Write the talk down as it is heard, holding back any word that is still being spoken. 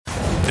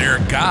They're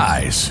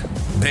guys.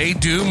 They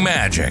do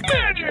magic.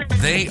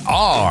 They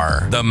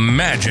are the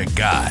Magic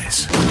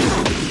Guys.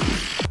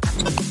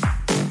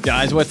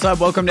 Guys, what's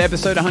up? Welcome to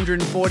episode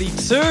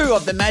 142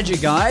 of The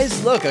Magic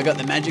Guys. Look, I got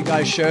the Magic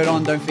Guys shirt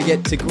on. Don't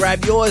forget to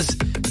grab yours.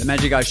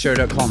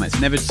 TheMagicGuysShow.com. It's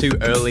never too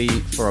early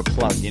for a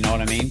plug, you know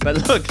what I mean?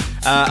 But look,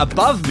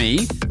 above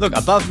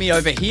me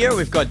over here,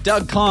 we've got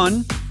Doug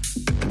Conn.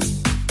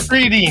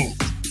 Greetings.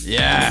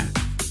 Yeah.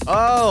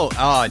 Oh,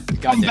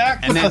 Come back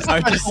and with then the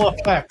special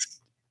effects.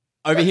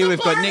 over here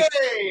we've got Nick.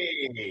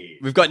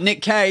 We've got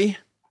Nick K.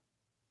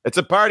 It's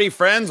a party,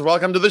 friends.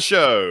 Welcome to the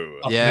show.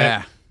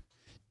 Yeah.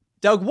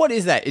 Doug, what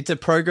is that? It's a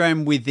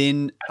program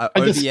within I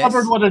OBS.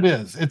 discovered what it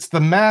is. It's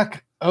the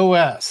Mac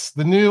OS.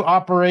 The new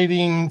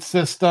operating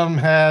system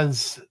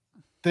has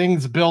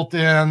things built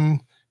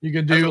in. You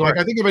could do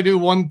I think if I do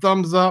one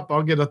thumbs up,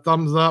 I'll get a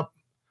thumbs up.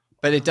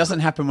 But it doesn't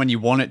happen when you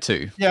want it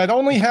to. Yeah, it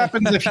only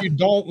happens if you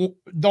don't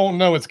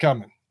know it's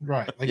coming.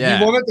 Right. Like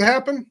you want it to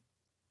happen?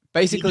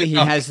 Basically, he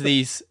has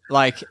these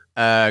like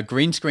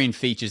green screen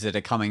features that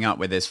are coming up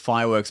where there's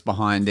fireworks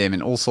behind him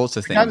and all sorts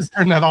of things. I got to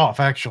turn that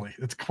off, actually.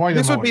 It's quite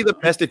This annoying. would be the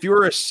best if you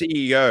were a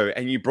CEO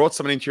and you brought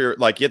someone into your,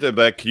 like, you had to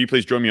be like, can you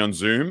please join me on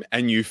Zoom?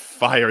 And you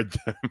fired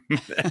them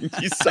and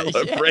you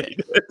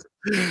celebrated.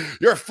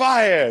 You're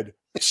fired.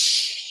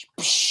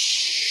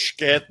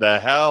 Get the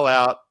hell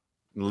out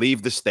and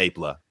leave the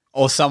stapler.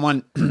 Or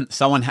someone Oh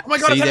my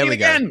God, see, I'm there we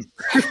again.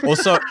 go.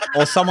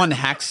 Or someone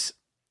hacks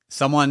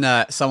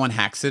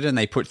it and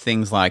they put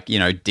things like,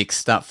 dick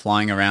stuff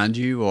flying around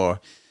you or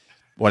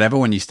whatever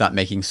when you start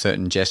making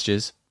certain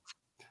gestures.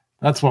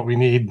 That's what we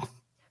need.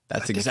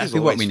 That's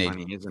exactly what we need.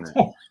 Funny, isn't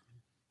it?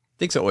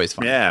 Dicks are always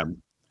fun. Yeah,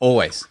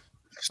 Always.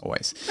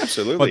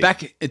 absolutely. We're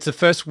back. It's the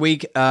first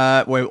week.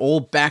 We're all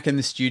back in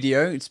the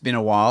studio. It's been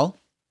a while.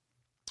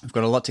 We've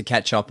got a lot to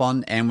catch up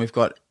on, and we've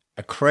got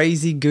a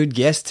crazy good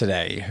guest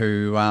today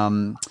who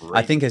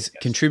I think has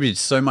contributed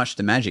so much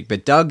to Magic.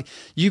 But Doug,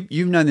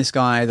 you've known this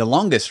guy the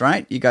longest,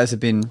 right? You guys have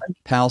been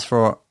pals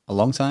for a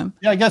long time.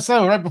 Yeah, I guess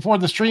so. Right before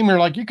the stream, you're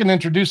like, you can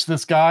introduce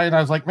this guy. And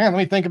I was like, man, let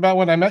me think about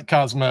when I met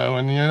Kozmo.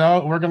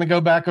 And, we're going to go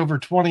back over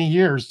 20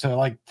 years to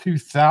like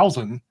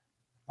 2000.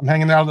 I'm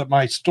hanging out at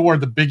my store,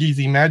 the Big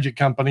Easy Magic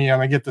Company,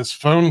 and I get this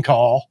phone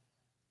call.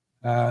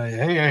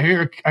 Hey,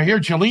 I hear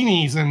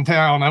Cellini's in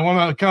town. I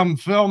want to come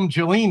film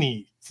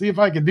Cellini. See if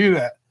I could do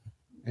that.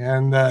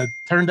 And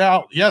turned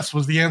out yes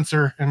was the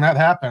answer, and that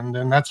happened.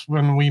 And that's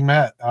when we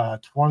met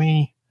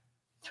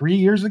 23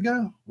 years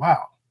ago.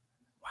 Wow.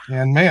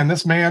 And man,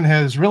 this man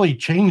has really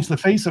changed the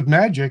face of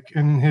Magic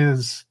in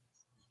his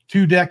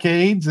 2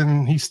 decades,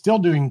 and he's still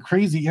doing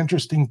crazy,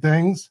 interesting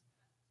things.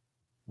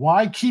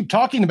 Why keep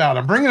talking about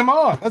him? Bring him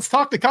on. Let's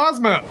talk to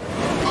Kozmo.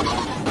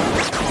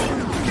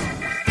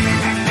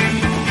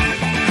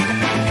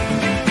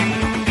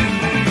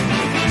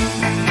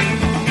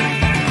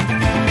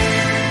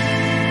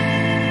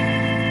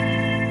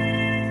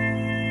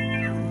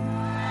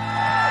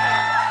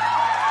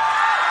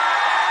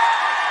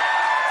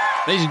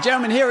 Ladies and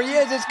gentlemen, here he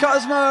is. It's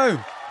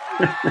Kozmo.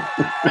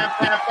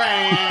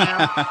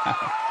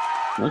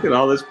 Look at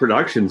all this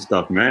production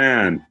stuff,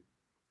 man.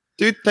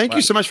 Dude, thank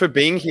you so much for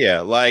being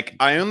here. Like,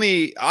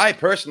 I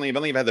personally have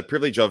only had the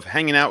privilege of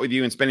hanging out with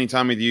you and spending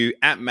time with you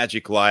at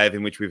Magic Live,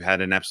 in which we've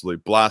had an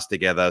absolute blast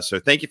together. So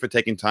thank you for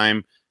taking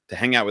time to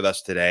hang out with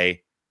us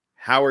today.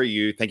 How are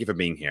you? Thank you for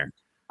being here.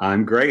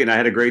 I'm great, and I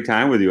had a great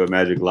time with you at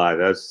Magic Live.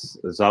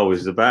 That's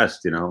always the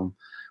best,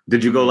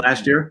 Did you go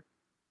last year?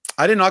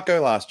 I did not go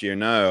last year.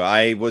 No,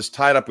 I was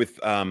tied up with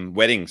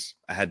weddings.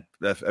 I had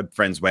a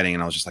friend's wedding,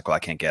 and I was just like, well, I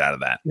can't get out of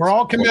that. We're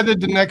all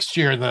committed to next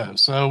year, though.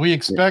 So we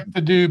expect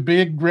to do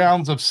big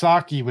rounds of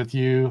sake with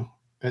you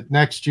at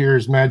next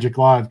year's Magic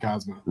Live,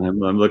 Kozmo.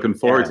 I'm looking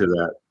forward to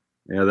that.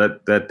 Yeah,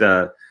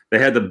 that they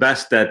had the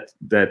best that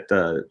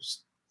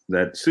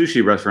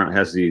sushi restaurant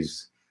has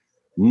these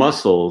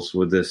mussels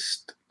with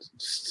this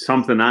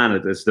something on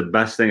it. It's the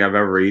best thing I've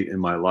ever eaten in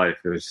my life.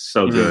 It was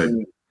so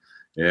good.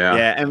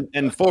 Yeah.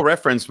 And for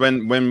reference,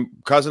 when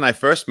Kaz and I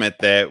first met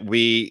there,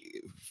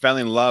 we fell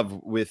in love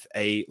with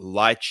a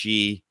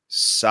lychee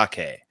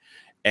sake,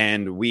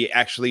 and we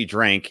actually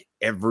drank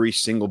every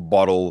single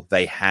bottle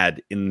they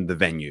had in the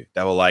venue.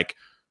 They were like,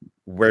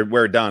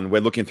 we're done. We're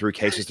looking through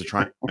cases to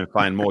try and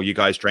find more. You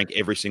guys drank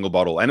every single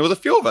bottle. And there was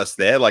a few of us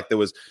there. Like there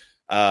was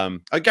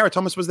Garrett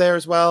Thomas was there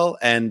as well.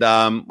 And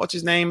what's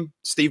his name?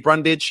 Steve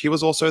Brundage. He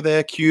was also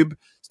there. Cube,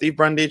 Steve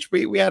Brundage.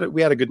 We had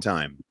a good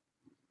time.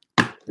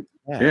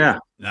 Yeah.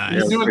 Nice.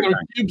 You're doing those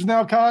cubes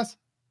now, Koz?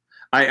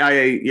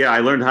 I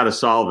learned how to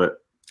solve it.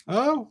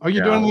 Oh, are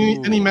you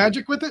doing any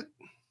magic with it?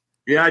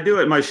 Yeah, I do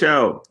it at my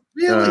show.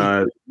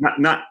 Really?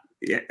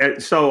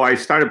 So I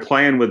started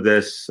playing with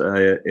this,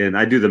 and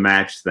I do the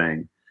match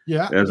thing.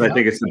 Yeah. I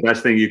think it's the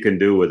best thing you can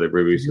do with a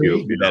Rubik's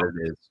Cube.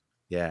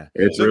 Yeah.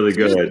 It's really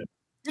good.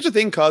 Here's the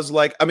thing, Cos.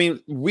 Like, I mean,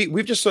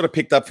 we've just sort of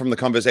picked up from the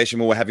conversation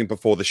we were having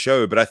before the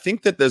show, but I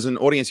think that there's an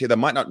audience here that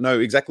might not know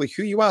exactly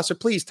who you are. So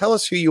please tell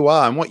us who you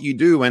are and what you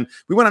do, and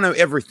we want to know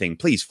everything.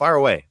 Please fire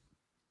away.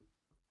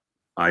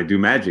 I do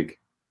magic.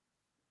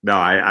 No,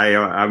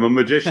 I'm a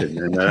magician,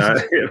 and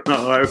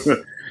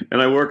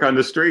and I work on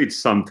the streets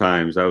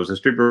sometimes. I was a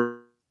street performer.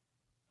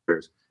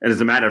 And as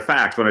a matter of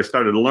fact, when I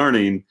started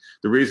learning,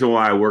 the reason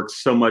why I worked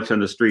so much on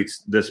the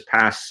streets this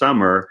past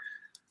summer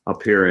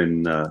up here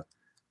in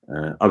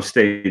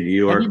upstate New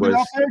York Have you been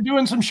out there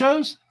doing some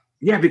shows?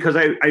 Yeah, because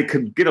I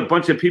could get a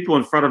bunch of people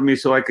in front of me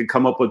so I could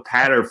come up with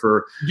patter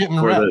for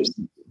reps.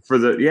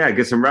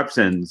 Get some reps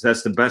in.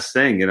 That's the best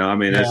thing, I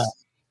mean,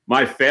 that's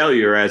my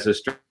failure as a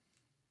street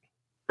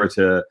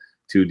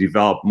to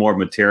develop more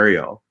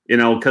material,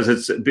 because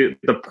it's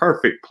the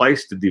perfect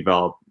place to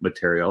develop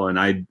material, and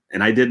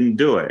I didn't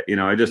do it.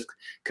 I just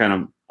kind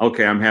of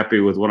I'm happy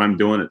with what I'm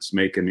doing. It's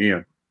making me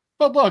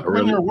But look,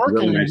 when you're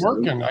working, you're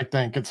working. I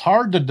think it's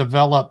hard to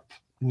develop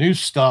new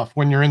stuff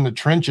when you're in the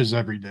trenches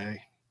every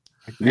day.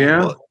 Yeah.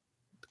 Well,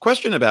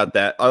 question about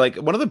that. Like,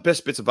 one of the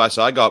best bits of advice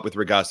I got with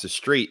regards to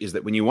street is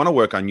that when you want to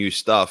work on new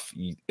stuff,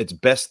 it's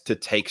best to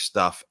take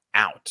stuff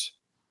out.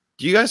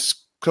 Do you guys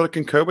kind of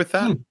concur with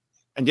that?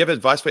 And do you have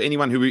advice for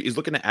anyone who is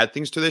looking to add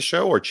things to their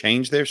show or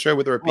change their show,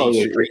 whether it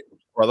be street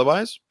or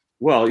otherwise?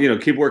 Well,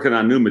 keep working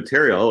on new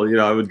material.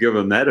 I would give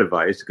them that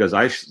advice because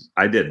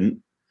I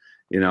didn't,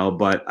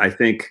 but I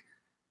think,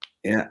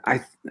 I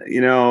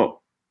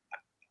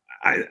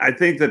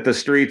think that the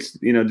streets,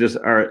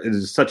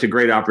 is such a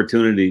great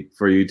opportunity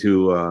for you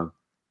to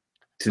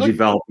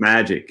develop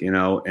magic,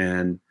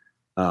 and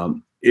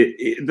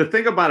the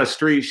thing about a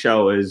street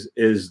show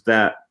is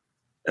that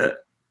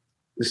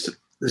this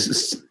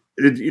is.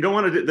 You don't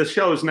want to. The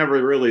show is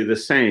never really the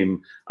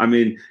same. I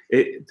mean,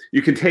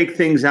 you can take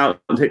things out.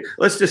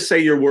 Let's just say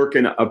you're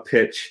working a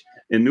pitch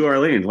in New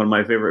Orleans, one of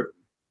my favorite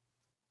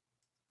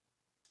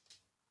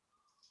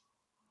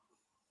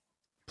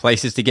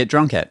places to get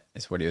drunk at.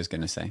 Is what he was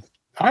going to say.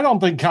 I don't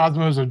think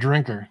Kozmo's a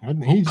drinker.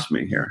 He's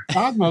me here.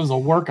 Cosmo's a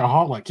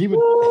workaholic.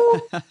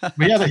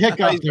 We had a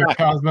hiccup there,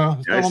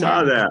 Kozmo. I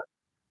saw that.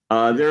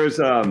 There's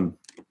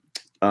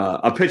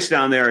a pitch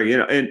down there,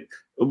 and.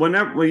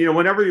 Whenever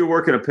you're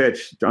working a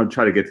pitch, I'll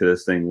try to get to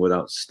this thing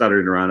without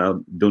stuttering around. I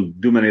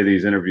don't do many of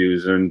these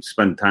interviews and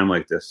spend time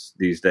like this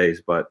these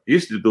days. But I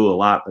used to do a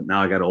lot, but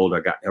now I got older.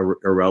 I got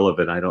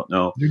irrelevant. I don't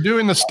know. You're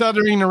doing the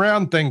stuttering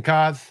around thing,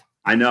 Koz.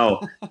 I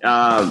know.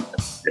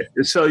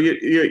 So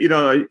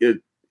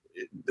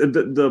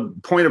the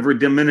point of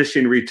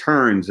diminishing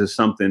returns is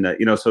something that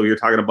So you're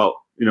talking about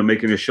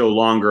making a show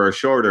longer or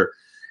shorter.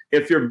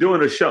 If you're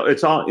doing a show,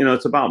 it's all,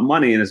 it's about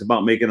money and it's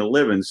about making a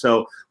living.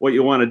 So what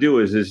you want to do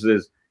is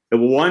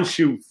once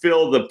you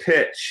fill the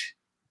pitch,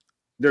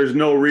 there's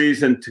no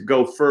reason to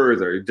go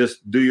further.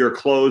 Just do your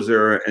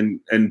closer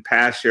and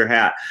pass your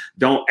hat.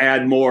 Don't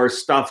add more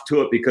stuff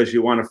to it because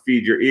you want to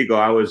feed your ego.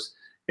 I was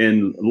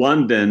in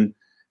London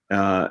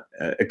at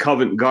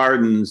Covent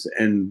Gardens,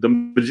 and the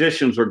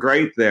magicians were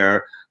great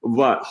there,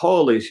 but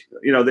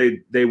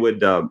they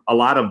would, a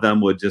lot of them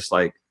would just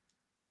like,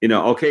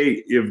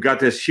 okay, you've got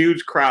this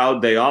huge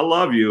crowd. They all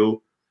love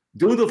you.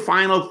 Do the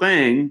final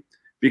thing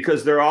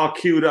because they're all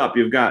queued up.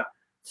 You've got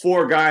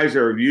 4 guys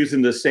that are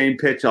using the same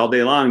pitch all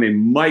day long. They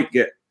might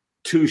get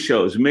 2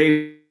 shows.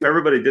 Maybe if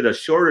everybody did a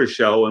shorter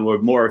show and were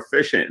more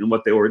efficient in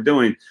what they were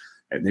doing,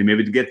 and they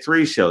maybe get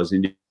 3 shows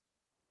and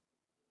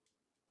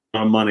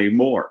money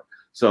more.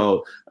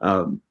 So,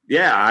 so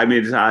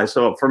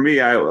for me,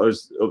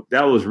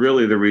 that was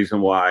really the reason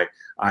why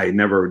I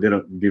never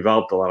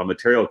developed a lot of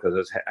material,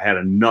 because I had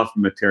enough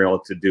material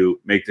to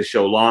make the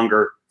show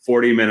longer,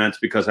 40 minutes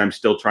because I'm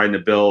still trying to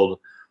build,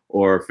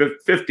 or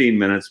 15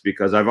 minutes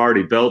because I've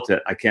already built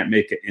it. I can't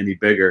make it any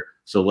bigger.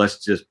 So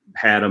let's just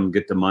pad them,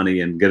 get the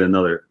money, and get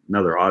another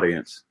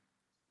audience.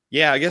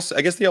 Yeah, I guess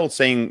the old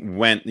saying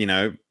went,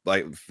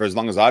 like for as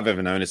long as I've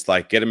ever known, it's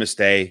like get them to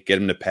stay, get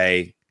them to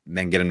pay, and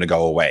then get them to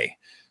go away.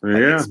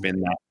 It's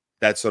been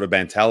that sort of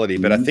mentality.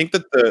 But I think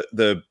that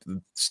the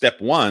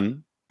step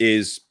one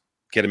is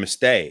get them to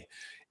stay.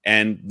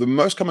 And the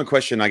most common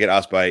question I get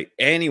asked by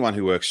anyone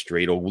who works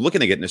street or looking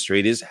to get in the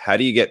street is, how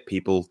do you get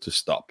people to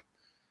stop?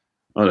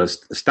 Oh, to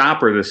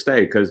stop or to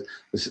stay? Because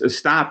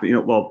stop,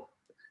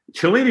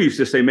 Cellini used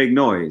to say, make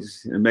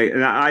noise. And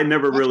I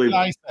never that's really. What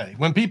I say.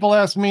 When people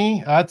ask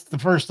me, that's the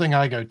first thing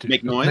I go to.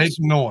 Make noise? Make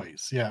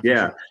noise, yeah.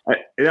 Yeah. Sure.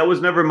 That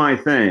was never my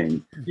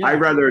thing. Yeah. I'd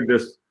rather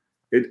just.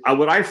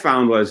 What I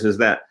found was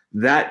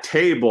that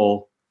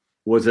table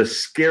was a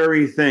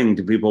scary thing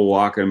to people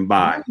walking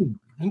by.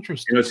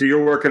 Interesting. So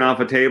you're working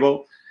off a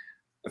table.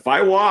 If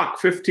I walk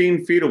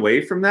 15 feet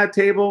away from that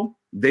table,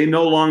 they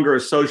no longer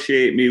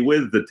associate me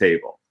with the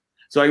table.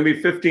 So I can be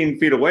 15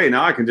 feet away.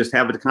 Now I can just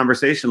have a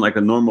conversation like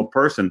a normal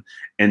person,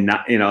 and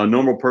not, a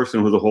normal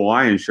person with a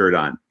Hawaiian shirt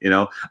on.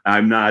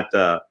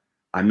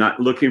 I'm not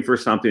looking for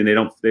something. They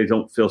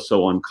don't feel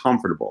so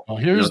uncomfortable. Well,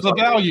 here's the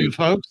value,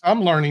 folks.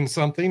 I'm learning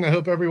something. I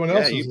hope everyone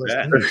else is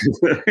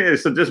listening.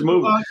 So just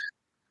move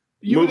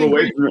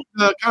away from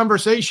the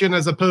conversation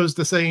as opposed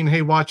to saying,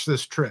 "Hey, watch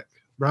this trick."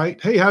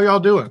 Right? Hey, how y'all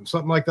doing?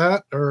 Something like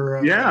that,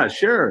 or yeah,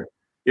 sure.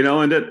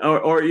 And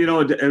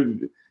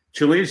then,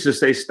 Chileans just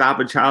say, "Stop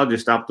a child, you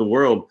stop the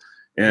world."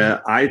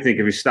 I think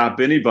if you stop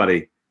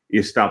anybody,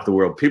 you stop the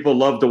world. People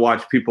love to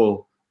watch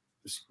people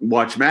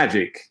watch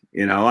magic.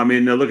 I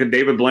mean, look at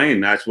David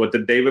Blaine. That's what the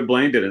David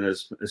Blaine did in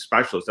his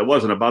specialist. It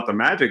wasn't about the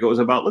magic. It was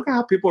about, look at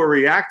how people are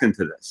reacting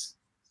to this.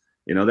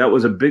 That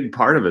was a big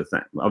part of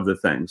the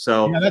thing.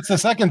 So that's the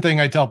second thing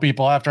I tell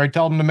people after I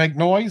tell them to make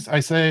noise.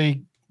 I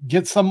say,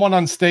 get someone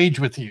on stage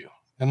with you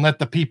and let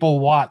the people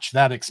watch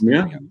that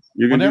experience.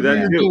 Yeah, you can whatever do that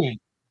you're too. doing.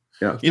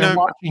 Yeah. They're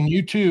watching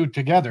you two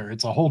together.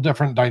 It's a whole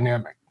different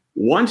dynamic.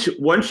 Once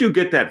you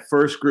get that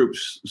first group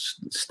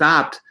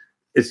stopped,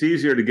 it's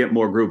easier to get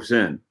more groups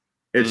in.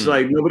 It's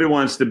like nobody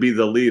wants to be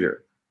the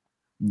leader.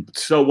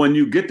 So when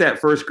you get that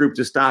first group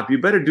to stop, you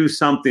better do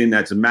something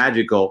that's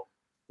magical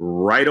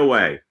right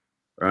away.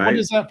 Right? What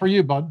is that for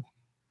you, bud?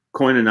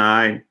 Coin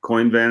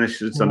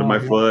vanishes under my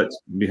foot,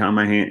 behind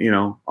my hand,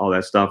 all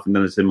that stuff, and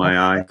then it's in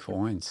my eye.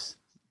 Coins.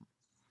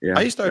 Yeah,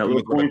 I used to open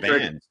with a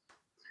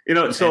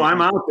band. So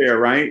I'm out there,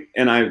 right,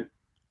 and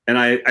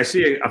I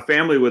see a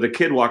family with a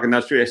kid walking down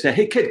the street. I say,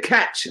 "Hey, kid,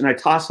 catch!" And I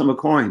toss him a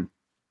coin.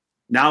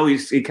 Now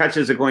he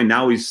catches a coin.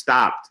 Now he's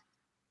stopped.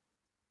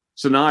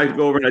 So now I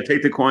go over and I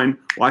take the coin.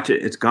 Watch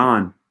it. It's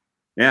gone.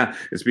 Yeah,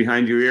 it's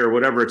behind your ear or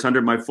whatever. It's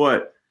under my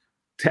foot.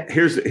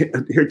 Here,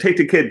 take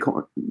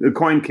the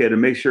coin kid,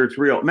 and make sure it's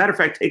real. Matter of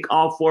fact, take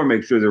all four,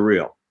 make sure they're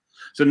real.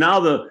 So now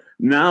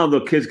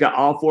the kid's got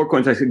all four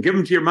coins. I said, give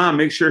them to your mom.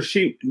 Make sure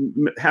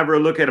have her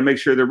look at them, make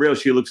sure they're real.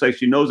 She looks like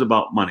she knows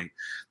about money.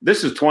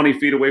 This is 20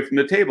 feet away from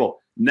the table.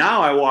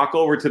 Now I walk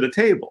over to the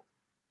table.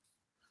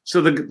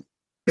 So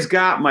he's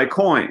got my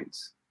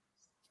coins,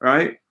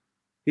 right?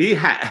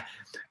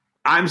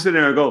 I'm sitting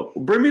there and go,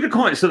 bring me the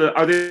coins. So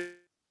are they?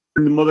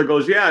 And the mother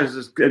goes, yeah. It's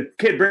this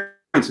kid, bring.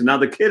 So now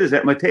the kid is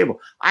at my table.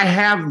 I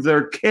have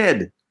their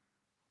kid.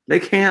 They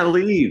can't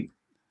leave.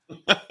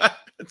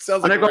 It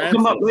sounds and like I go,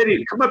 come up,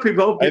 lady. Come up,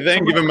 people. I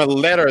then give him a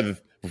letter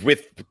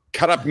with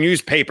cut up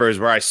newspapers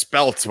where I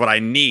spelt what I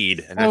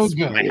need. And that's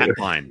my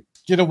headline.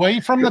 Get away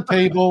from the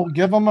table.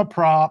 Give them a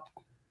prop.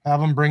 Have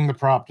them bring the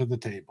prop to the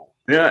table.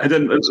 Yeah, and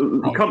then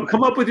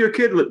come up with your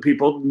kid,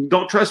 people.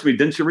 Don't trust me.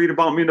 Didn't you read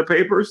about me in the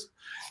papers?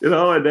 And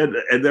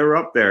they're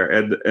up there.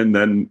 And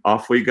then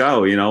off we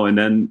go, and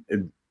then...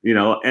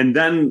 and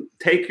then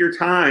take your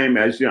time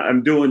as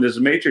I'm doing this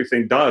Matrix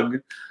thing, Doug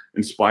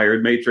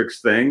inspired Matrix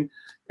thing,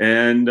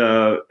 and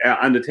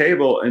on the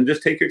table, and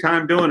just take your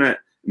time doing it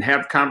and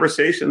have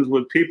conversations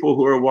with people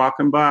who are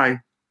walking by,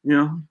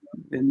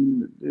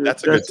 and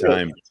that's a good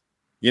time.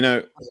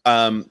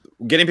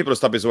 Getting people to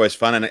stop is always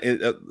fun. And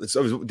it's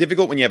always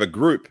difficult when you have a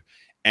group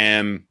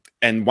and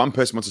one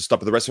person wants to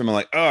stop, but the rest of them are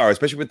like, oh,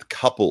 especially with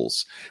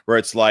couples where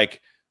it's like,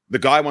 the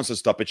guy wants to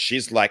stop it.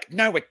 She's like,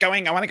 no, we're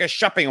going. I want to go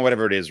shopping or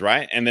whatever it is,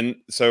 right? And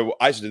then, so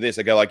I used to do this.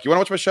 I go like, you want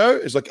to watch my show?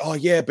 It's like, oh,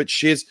 yeah, but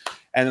she's...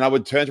 And then I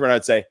would turn to her and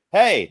I'd say,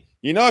 hey,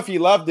 if you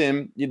loved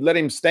him, you'd let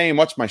him stay and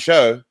watch my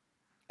show.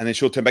 And then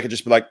she'll turn back and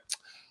just be like...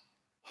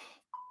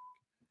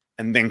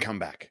 And then come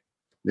back.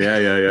 Yeah.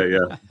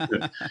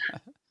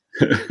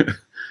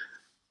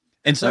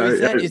 And so is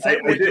that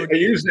I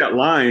use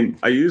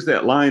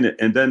that line.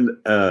 And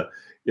then...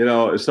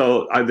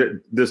 so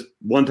this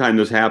one time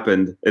this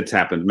happened. It's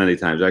happened many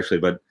times actually,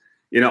 but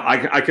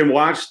I can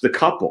watch the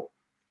couple,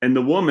 and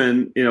the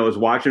woman is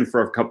watching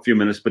for a few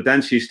minutes, but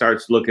then she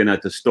starts looking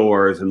at the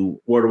stores and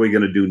what are we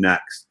going to do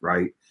next,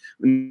 right?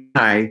 And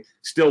I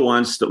still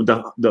wants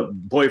the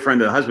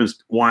boyfriend, the husband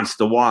wants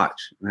to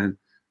watch, and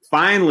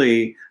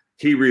finally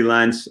he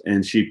relents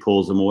and she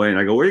pulls him away, and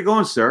I go, "Where are you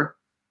going, sir?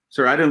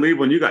 Sir, I didn't leave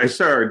when you guys,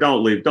 sir.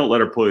 Don't leave. Don't let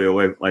her pull you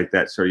away like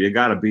that, sir. You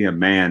got to be a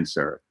man,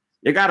 sir."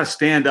 You got to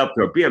stand up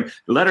to her.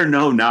 Let her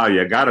know now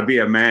you got to be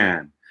a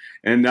man.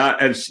 And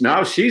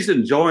now she's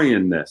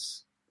enjoying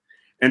this.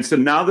 And so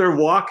now they're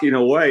walking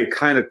away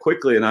kind of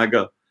quickly. And I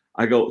go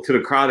to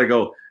the crowd. I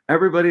go,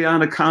 everybody on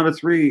the count of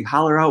three,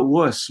 holler out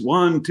wuss.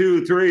 1,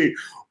 2, 3,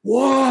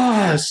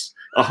 wuss.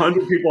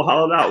 100 people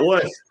hollered out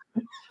wuss.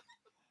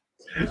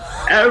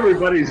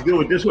 Everybody's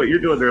doing just what you're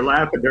doing. They're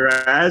laughing their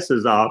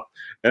asses off.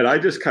 And I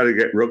just kind of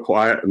get real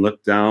quiet and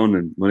look down.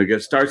 And when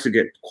it starts to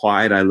get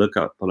quiet, I look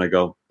up and I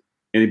go,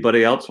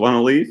 anybody else want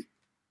to leave?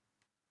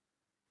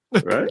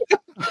 Right?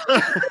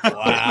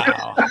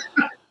 Wow.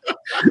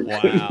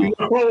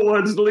 No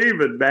one's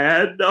leaving,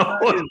 man. No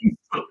one's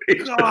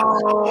leaving.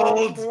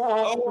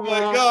 Oh my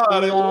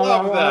God, I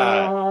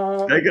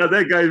love that.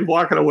 That guy's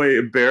walking away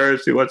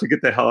embarrassed. He wants to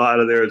get the hell out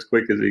of there as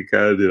quick as he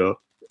can,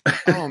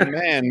 Oh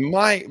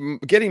man,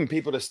 getting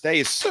people to stay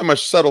is so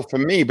much subtle for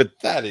me, but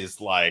that is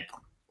like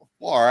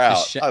far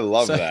out. I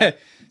love that.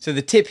 So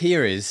the tip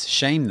here is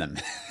shame them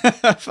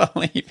for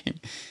leaving.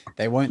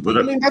 They won't.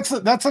 I mean,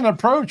 that's an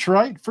approach,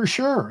 right? For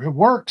sure, it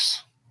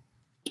works.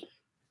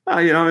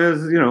 I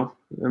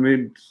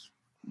mean,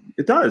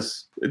 it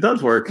does. It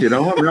does work. I mean,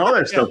 all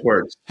that stuff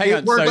works.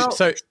 Hang on.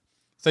 So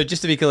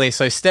just to be clear,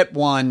 so step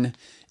 1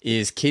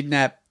 is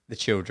kidnap the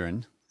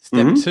children.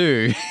 Step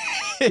 2,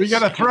 you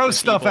got to throw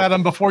stuff at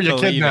them before you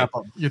kidnap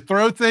them. You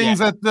throw things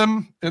at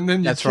them, and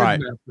then you kidnap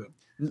them.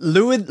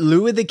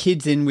 Lure the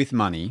kids in with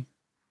money.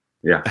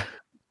 Yeah.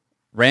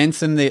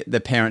 Ransom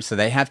the parents so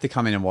they have to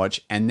come in and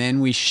watch, and then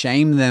we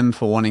shame them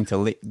for wanting to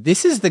leave.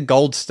 This is the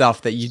gold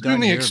stuff that you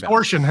don't hear about. Soon the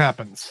extortion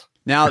happens.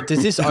 Now,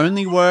 does this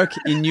only work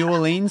in New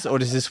Orleans or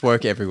does this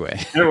work everywhere?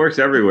 It works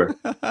everywhere.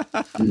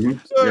 Mm-hmm.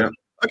 So,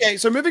 okay,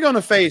 so moving on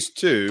to phase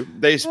 2,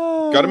 they've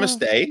got them to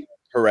stay.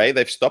 Hooray,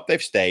 they've stopped,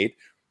 they've stayed.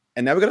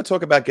 And now we're going to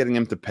talk about getting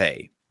them to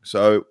pay.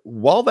 So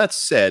while that's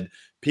said,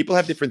 people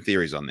have different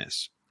theories on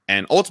this.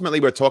 And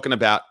ultimately, we're talking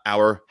about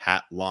our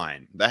hat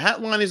line. The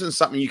hat line isn't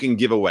something you can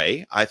give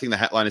away. I think the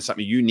hat line is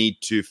something you need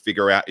to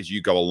figure out as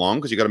you go along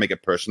because you got to make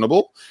it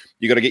personable.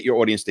 You got to get your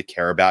audience to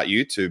care about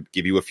you, to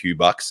give you a few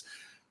bucks.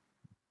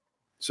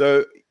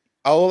 So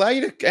I'll allow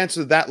you to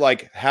answer that,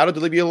 like how to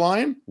deliver your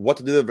line, what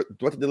to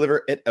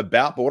deliver it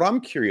about. But what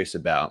I'm curious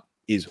about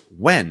is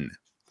when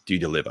do you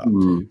deliver?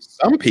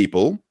 Some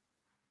people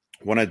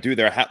want to do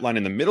their hat line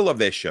in the middle of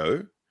their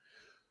show,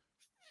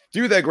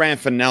 do their grand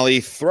finale,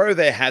 throw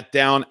their hat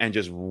down, and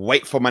just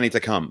wait for money to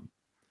come.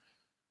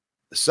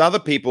 Some other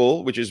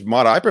people, which is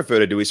what I prefer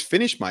to do, is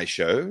finish my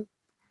show.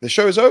 The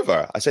show is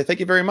over. I say,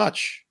 thank you very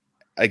much.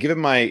 I give them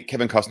my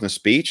Kevin Costner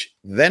speech,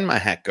 then my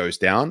hat goes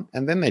down,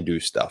 and then they do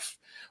stuff.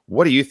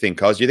 What do you think,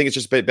 Cos? Do you think it's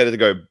just better to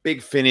go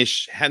big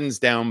finish, hands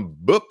down,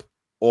 boop,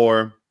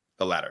 or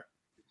the latter?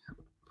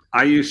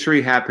 I use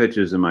 3 hat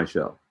pitches in my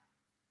show.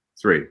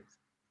 3.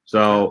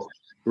 So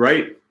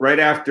right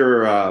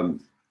after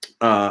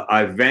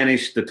I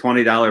vanished the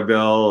 $20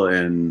 bill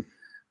and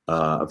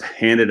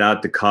handed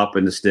out the cup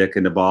and the stick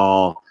and the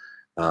ball,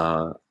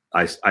 I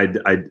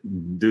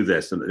do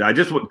this. And I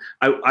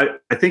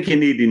think you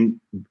need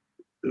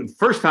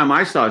first time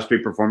I saw a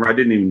street performer, I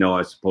didn't even know I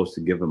was supposed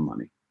to give them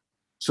money.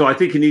 So I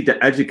think you need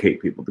to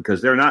educate people because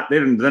they're not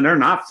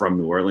from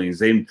New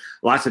Orleans.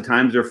 Lots of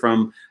times they're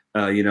from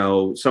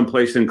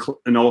someplace in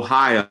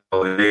Ohio,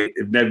 and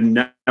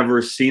they've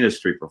never seen a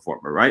street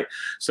performer, right?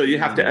 So you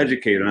have to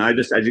educate them.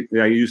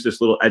 And I use this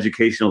little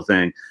educational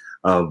thing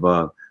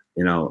of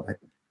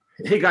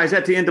hey guys,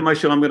 at the end of my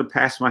show, I'm going to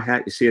pass my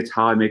hat. You see, it's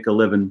how I make a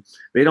living.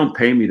 They don't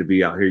pay me to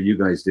be out here. You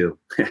guys do.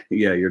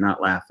 Yeah, you're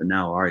not laughing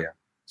now, are you?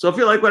 So if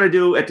you like what I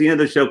do, at the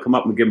end of the show, come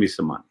up and give me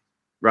some money,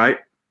 right?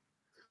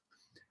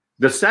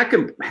 The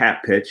second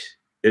hat pitch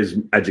is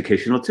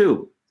educational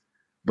too,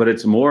 but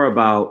it's more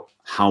about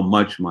how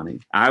much money.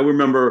 I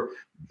remember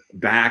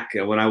back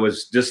when I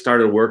was just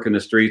started working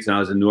the streets and I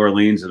was in New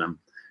Orleans and I'm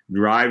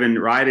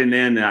riding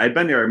in. I'd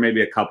been there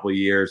maybe a couple of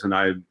years and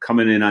I'm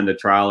coming in on the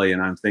trolley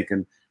and I'm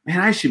thinking, man,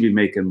 I should be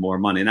making more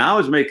money. Now I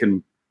was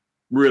making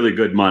really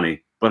good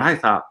money, but I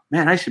thought,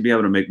 man, I should be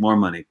able to make more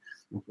money.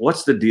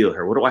 What's the deal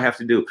here? What do I have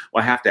to do?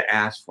 Well, I have to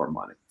ask for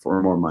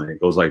more money.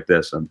 It goes like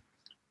this. So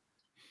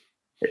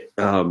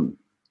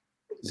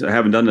I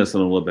haven't done this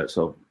in a little bit.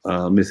 So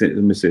let me see.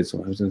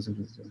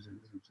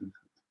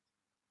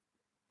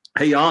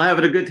 Hey, y'all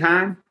having a good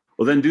time?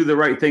 Well, then do the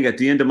right thing at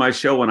the end of my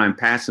show when I'm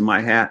passing my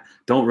hat.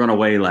 Don't run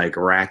away like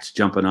rats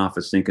jumping off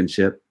a sinking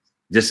ship.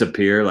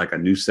 Disappear like a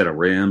new set of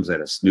rims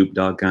at a Snoop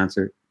Dogg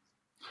concert.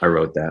 I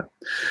wrote that.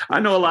 I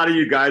know a lot of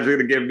you guys are going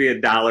to give me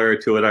 $1 or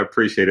 $2, and I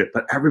appreciate it.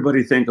 But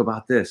everybody think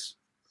about this.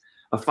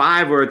 A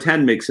 5 or a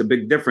 10 makes a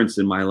big difference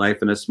in my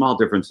life and a small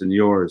difference in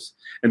yours.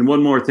 And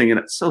one more thing, and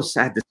it's so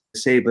sad to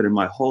say, but in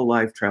my whole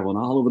life, traveling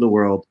all over the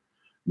world,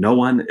 no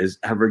one has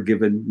ever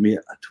given me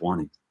a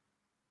 20.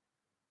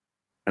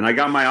 And I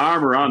got my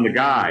arm around the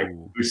guy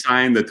who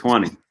signed the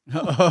 20.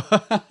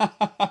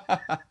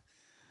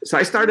 So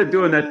I started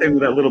doing that thing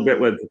with that little bit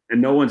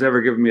and no one's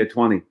ever given me a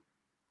 20.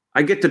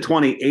 I get to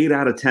 20 8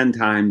 out of 10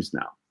 times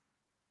now.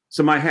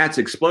 So my hat's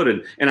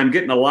exploded, and I'm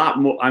getting a lot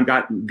more.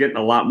 Getting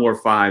a lot more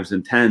 5s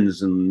and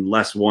 10s and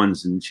less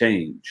 1s and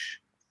change.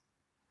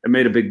 It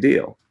made a big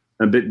deal,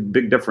 a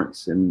big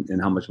difference in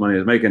how much money I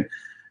was making.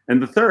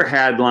 And the third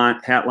hat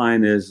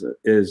line is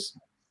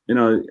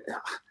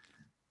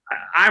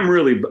I'm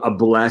really a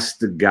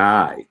blessed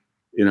guy,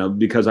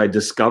 because I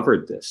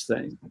discovered this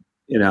thing,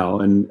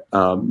 and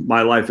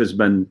my life has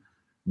been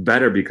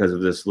better because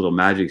of this little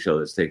magic show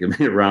that's taken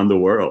me around the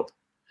world,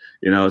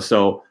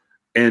 so.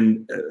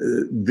 And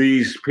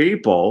these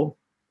people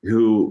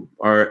who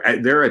are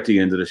there at the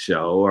end of the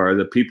show are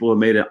the people who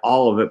made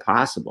all of it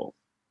possible.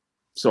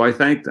 So I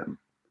thank them.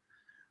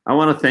 I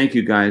want to thank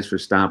you guys for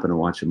stopping and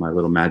watching my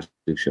little magic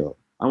show.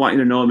 I want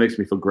you to know it makes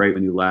me feel great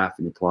when you laugh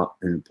and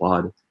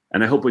applaud.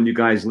 And I hope when you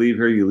guys leave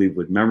here, you leave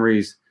with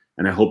memories.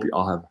 And I hope you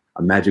all have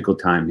a magical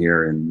time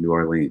here in New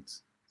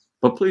Orleans.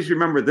 But please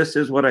remember, this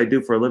is what I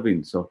do for a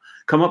living. So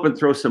come up and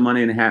throw some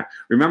money in a hat.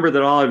 Remember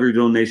that all of your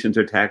donations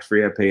are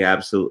tax-free. I pay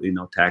absolutely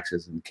no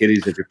taxes. And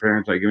kiddies, if your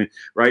parents are giving,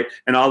 right?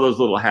 And all those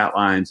little hat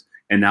lines.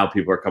 And now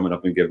people are coming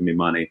up and giving me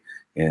money.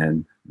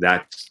 And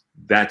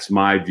that's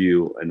my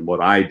view and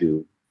what I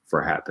do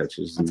for hat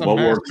pitches. That's and a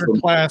master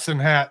class in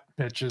hat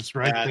pitches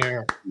right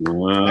there.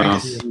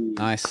 Wow.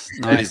 Nice.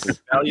 As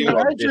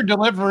you're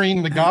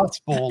delivering the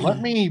gospel,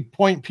 let me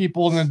point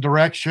people in the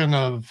direction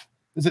of,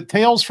 is it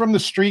Tales from the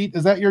Street?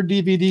 Is that your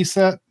DVD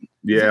set?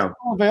 Yeah. Is it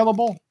still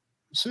available?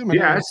 Assuming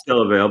it's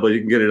still available.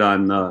 You can get it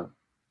on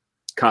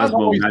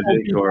Kozmo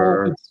Magic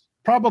or... It's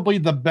probably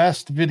the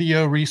best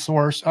video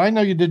resource. I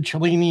know you did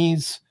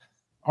Cellini's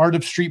Art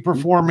of Street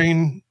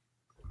Performing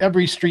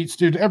every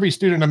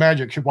student of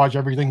magic should watch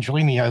everything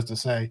Cellini has to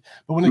say.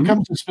 But when it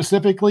comes to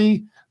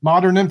specifically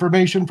modern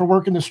information for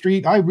working the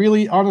street, I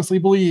really honestly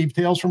believe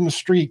Tales from the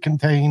Street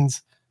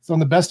contains some of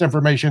the best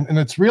information. And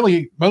it's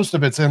really, most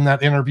of it's in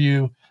that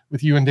interview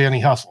with you and Danny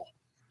Hustle.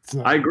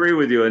 So. I agree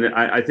with you. And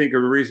I think the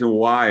reason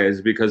why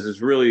is because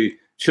it's really,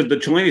 the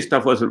Cellini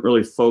stuff wasn't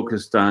really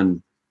focused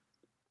on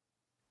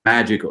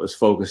magic. It was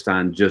focused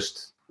on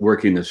just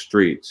working the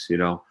streets,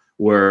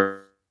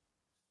 where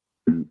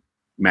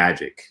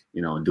magic,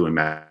 and doing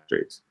magic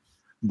streets.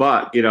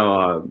 But,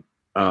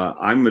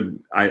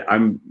 I'm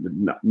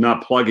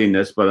not plugging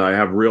this, but I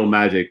have Real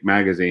Magic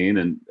Magazine.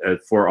 And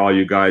for all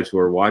you guys who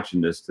are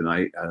watching this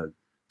tonight,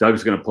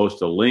 Doug's going to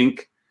post a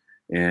link.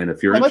 And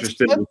if you're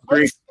interested in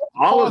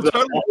all of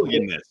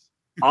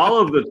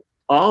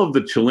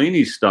the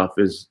Cellini stuff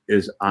is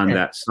on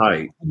that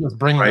site. I'm just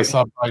bringing this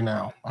up right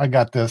now. I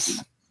got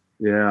this.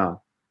 Yeah.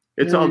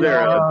 It's all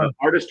there.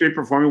 Artistry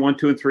Performing 1,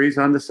 2, and 3 is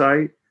on the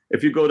site.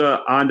 If you go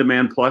to On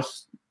Demand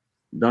Plus,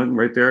 Doug,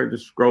 right there,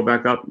 just scroll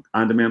back up,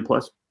 On Demand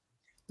Plus.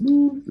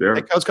 There.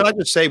 Hey, Coz, can I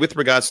just say, with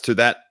regards to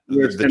that,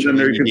 yes, and then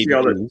there you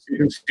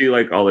can see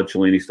like all the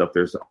Cellini stuff.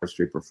 There's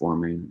Artistry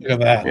Performing. Look at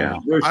that. Yeah.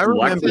 I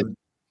remember.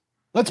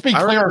 Let's be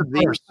clear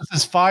first.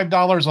 This is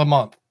 $5 a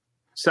month.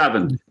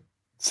 $7.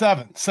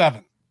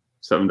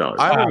 $7.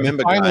 I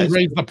remember, finally guys,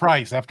 raised the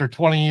price after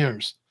 20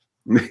 years.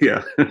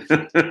 Yeah.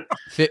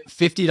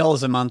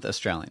 $50 a month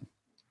Australian.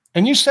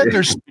 And you said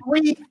there's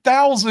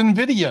 3,000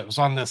 videos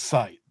on this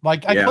site.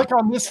 Like I click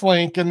on this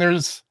link and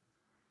there's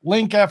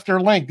link after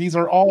link. These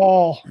are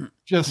all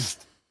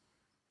just,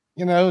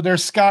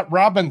 there's Scott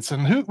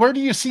Robinson. Where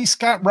do you see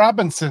Scott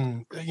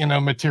Robinson,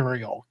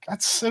 material?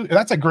 That's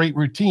a great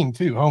routine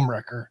too.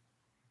 Homewrecker,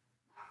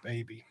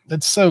 baby.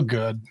 That's so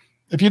good.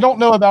 If you don't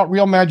know about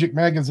Real Magic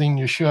Magazine,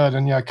 you should.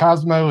 And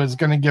Kozmo is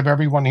going to give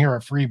everyone here a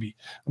freebie.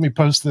 Let me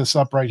post this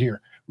up right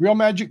here.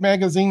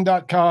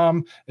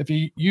 RealMagicMagazine.com. If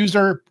you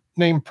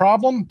username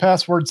problem,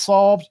 password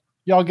solved,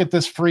 y'all get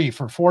this free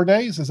for 4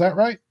 days. Is that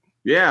right?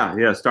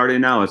 Yeah. Starting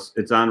now.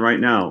 It's on right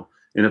now.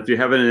 And if you're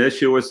having an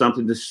issue with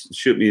something, just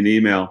shoot me an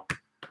email.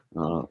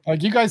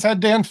 Like you guys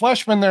had Dan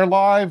Fleshman there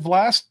live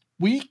last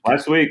week.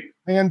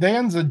 And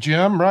Dan's a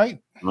gem,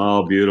 right?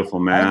 Oh, beautiful,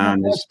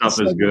 man. This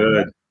stuff is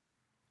good.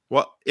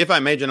 Well, if I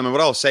may, gentlemen,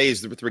 what I'll say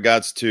is with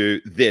regards to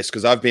this,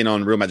 because I've been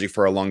on Real Magic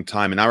for a long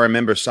time, and I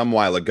remember some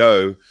while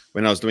ago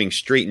when I was doing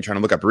street and trying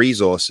to look up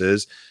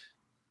resources,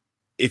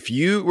 if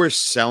you were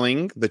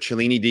selling the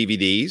Cellini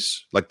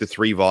DVDs, like the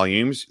 3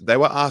 volumes, they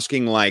were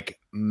asking like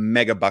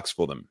mega bucks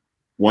for them.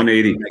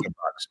 180 mega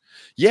bucks.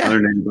 Yeah,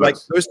 like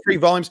those 3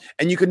 volumes,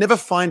 and you could never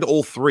find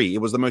all 3.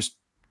 It was the most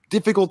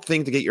difficult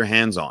thing to get your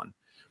hands on.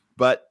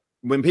 But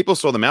when people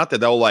saw them out there,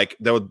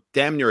 they were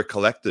damn near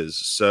collectors.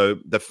 So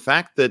the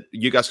fact that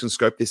you guys can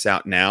scope this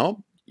out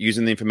now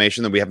using the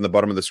information that we have on the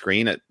bottom of the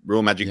screen at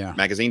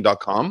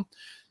realmagicmagazine.com,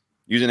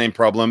 username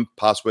problem,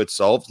 password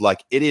solved,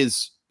 like it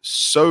is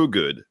so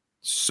good.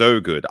 So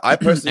good. I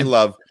personally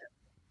love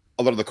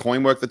a lot of the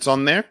coin work that's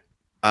on there.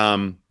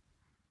 From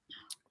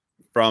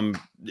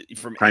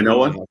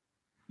Kainoa,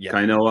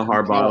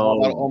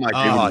 Harbottle. Oh my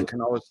God,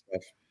 Kainoa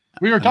stuff.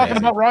 We were talking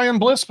about Ryan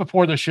Bliss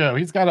before the show.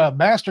 He's got a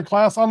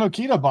masterclass on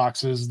Okita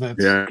boxes.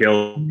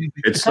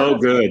 It's so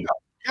good.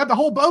 Yeah, the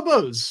whole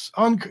Bobos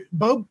on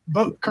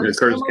Curtis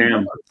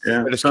Cam.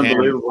 Yeah, it's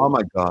unbelievable. Oh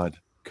my God,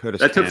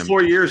 That took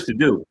 4 years to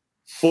do.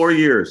 4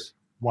 years.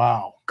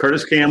 Wow.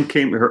 Curtis Cam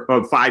came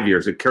 5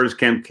 years. Curtis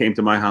Cam came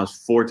to my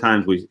house 4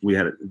 times. We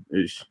had it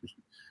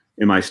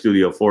in my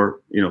studio 4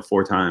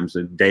 times,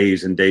 and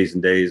days and days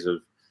and days of.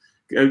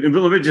 Let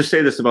me just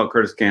say this about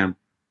Curtis Cam.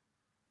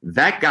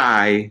 That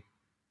guy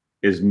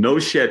is no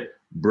shit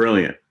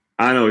brilliant.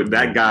 I know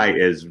that guy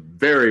is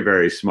very,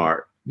 very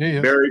smart. Yeah.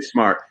 Very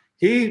smart.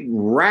 He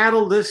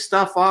rattled this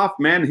stuff off,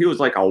 man. He was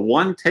like a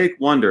one-take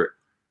wonder.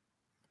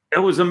 It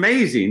was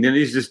amazing. And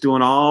he's just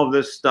doing all of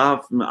this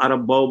stuff out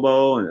of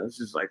Bobo. And it was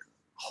just like,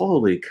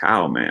 holy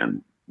cow,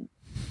 man.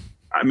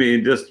 I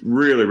mean, just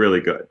really,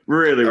 really good.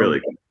 Really, really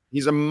good.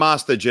 He's a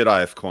master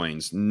Jedi of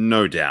coins,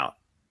 no doubt.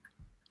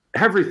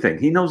 Everything.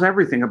 He knows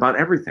everything about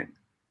everything.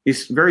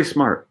 He's very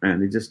smart,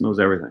 man. He just knows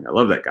everything. I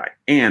love that guy.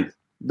 And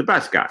the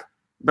best guy.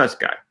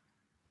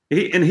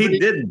 He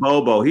did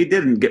Bobo. He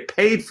didn't get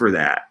paid for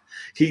that.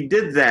 He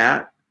did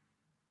that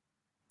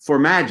for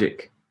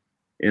magic.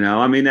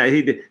 I mean,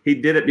 he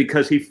did it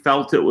because he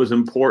felt it was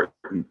important.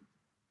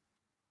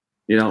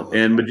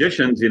 And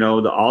magicians,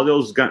 all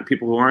those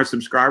people who aren't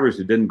subscribers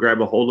who didn't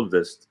grab a hold of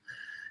this,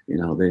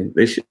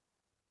 they should,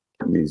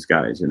 these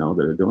guys, that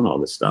are doing all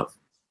this stuff.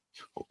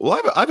 Well,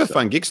 I have a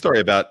fun gig story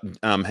about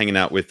hanging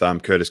out with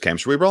Curtis Cam.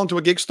 Should we roll into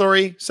a gig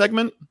story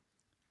segment?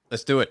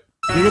 Let's do it.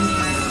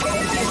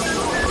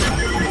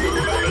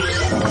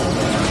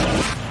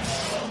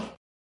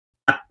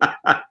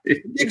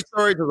 Gig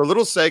story is a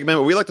little segment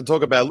where we like to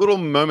talk about little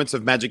moments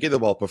of magic, either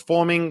while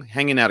performing,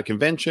 hanging out at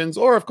conventions,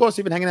 or, of course,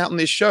 even hanging out on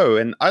this show.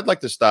 And I'd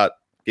like to start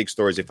gig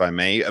stories, if I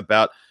may,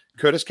 about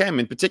Curtis Cam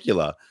in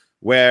particular,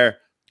 where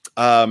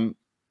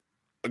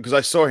because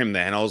I saw him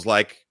there and I was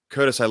like,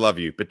 Curtis, I love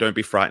you, but don't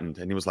be frightened.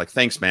 And he was like,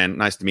 thanks, man.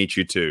 Nice to meet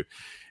you too.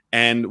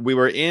 And we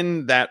were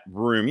in that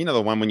room, you know,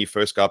 the one when you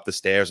first go up the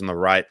stairs on the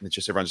right, and it's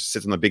just everyone just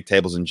sits on the big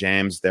tables and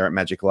jams there at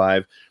Magic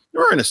Live.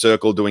 We're in a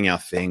circle doing our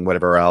thing,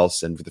 whatever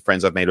else. And with the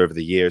friends I've made over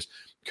the years,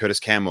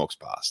 Curtis Cam walks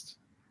past.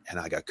 And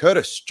I go,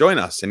 Curtis, join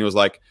us. And he was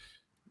like,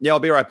 yeah, I'll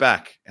be right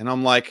back. And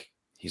I'm like,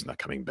 he's not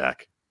coming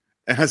back.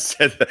 And I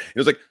said that. He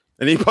was like,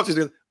 and he pops his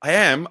goes, I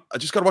am. I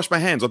just got to wash my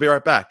hands. I'll be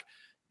right back.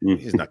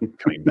 He's not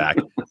coming back.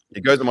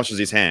 He goes and washes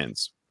his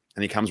hands.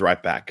 And he comes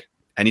right back.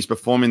 And he's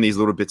performing these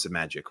little bits of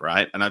magic,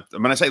 right? And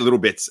when I say little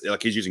bits,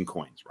 like he's using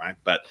coins, right?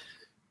 But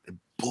they're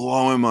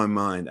blowing my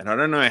mind. And I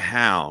don't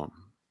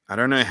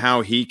know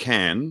how he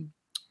can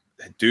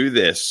do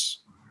this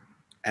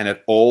and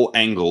at all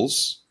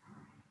angles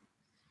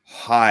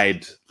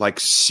hide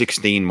like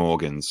 16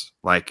 Morgans.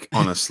 Like,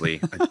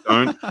 honestly,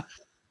 I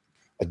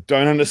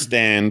don't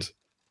understand.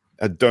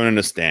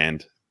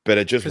 But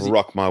it just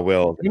rocked my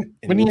world.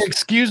 When he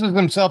excuses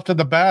himself to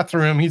the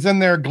bathroom, he's in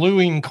there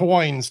gluing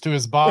coins to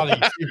his body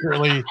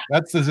secretly.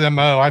 That's his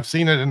MO. I've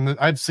seen it, and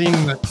I've seen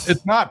that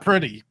it's not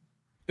pretty.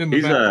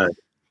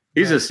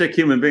 He's a sick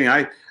human being.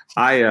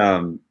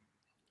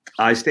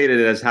 I stayed at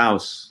his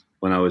house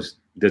when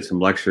did some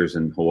lectures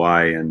in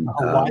Hawaii, and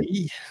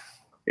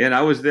and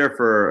I was there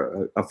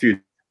for a few.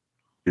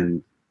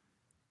 And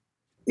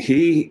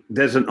he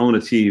doesn't own a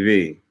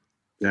TV,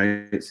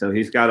 right? So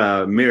he's got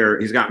a mirror.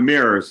 He's got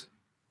mirrors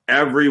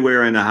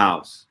everywhere in the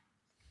house,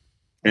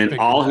 and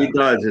all he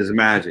does is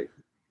magic.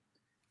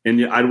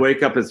 And I'd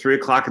wake up at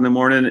 3:00 in the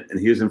morning, and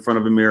he was in front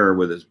of a mirror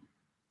with his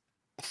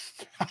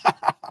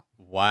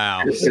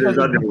wow, his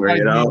underwear,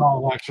 you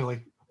know.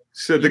 Actually,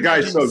 so the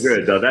guy's so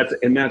good, though.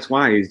 That's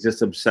why he's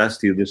just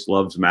obsessed. He just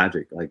loves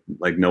magic,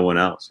 like no one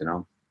else, you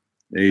know.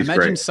 He's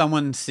Imagine great.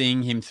 someone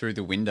seeing him through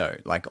the window,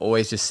 like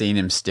always just seeing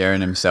him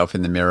staring himself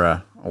in the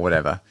mirror or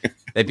whatever.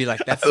 They'd be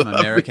like, that's some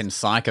American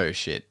Psycho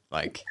shit.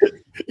 Like,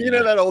 you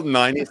know that old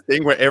 90s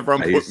thing where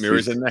everyone put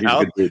mirrors in the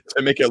house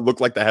to make it look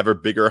like they have a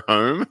bigger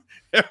home?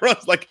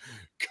 Everyone's like,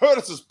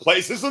 Curtis's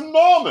place is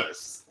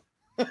enormous.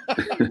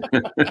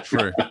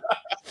 True.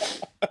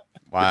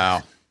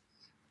 Wow.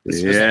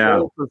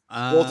 Yeah.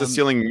 Walter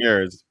ceiling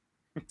mirrors.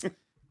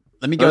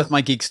 Let me go with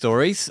my geek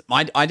stories.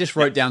 I just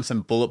wrote down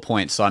some bullet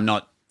points, so I'm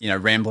not,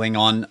 rambling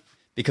on,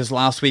 because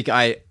last week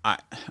I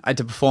had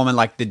to perform in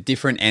like the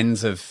different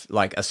ends of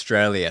like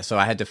Australia. So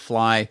I had to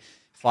fly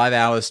 5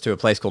 hours to a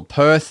place called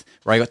Perth,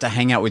 where I got to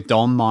hang out with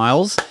Dom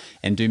Miles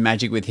and do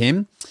magic with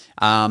him.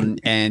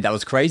 And that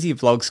was crazy.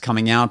 Vlogs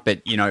coming out,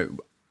 but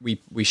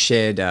we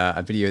shared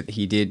a video that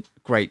he did.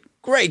 Great,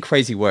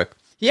 crazy work.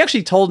 He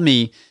actually told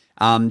me,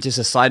 just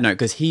a side note,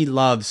 because he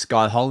loves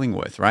Guy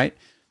Hollingworth, right?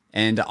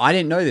 And I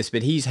didn't know this,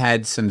 but he's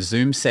had some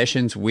Zoom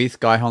sessions with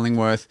Guy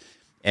Hollingworth,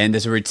 and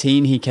there's a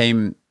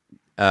routine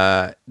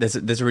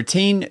there's a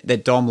routine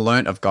that Dom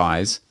learnt of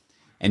Guy's,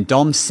 and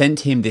Dom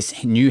sent him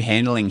this new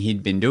handling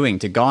he'd been doing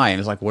to Guy, and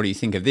was like, what do you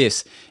think of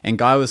this? And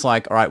Guy was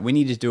like, all right, we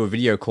need to do a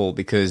video call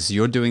because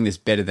you're doing this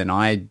better than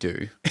I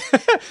do.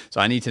 So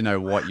I need to know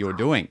what you're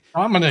doing.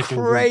 Dominic,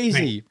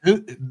 crazy,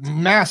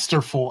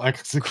 masterful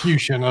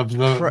execution of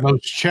the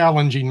most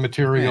challenging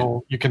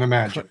material you can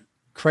imagine.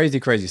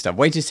 Crazy stuff.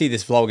 Wait to see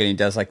this vlog, and he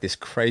does like this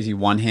crazy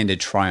one-handed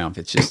triumph.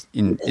 It's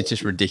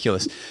just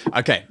ridiculous.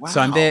 Okay, wow.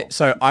 So I'm there.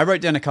 So I wrote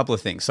down a couple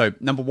of things. So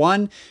number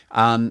one,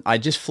 I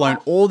just flown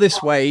all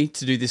this way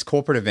to do this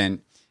corporate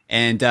event,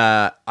 and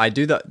I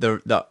do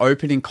the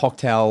opening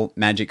cocktail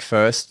magic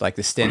first, like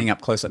the standing up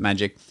close-up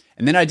magic,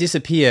 and then I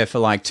disappear for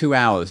like 2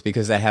 hours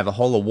because they have a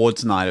whole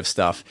awards night of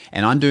stuff,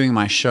 and I'm doing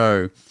my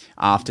show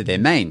after their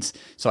mains.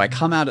 So I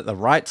come out at the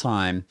right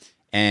time,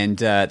 and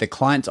the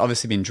client's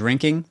obviously been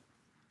drinking.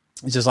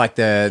 It's just like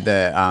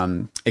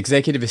the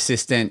executive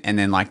assistant and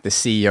then like the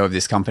CEO of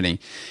this company.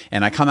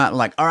 And I come out and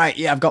like, all right,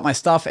 yeah, I've got my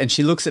stuff. And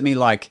she looks at me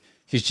like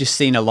she's just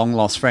seen a long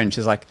lost friend.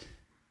 She's like,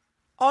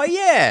 oh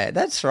yeah,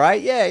 that's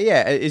right.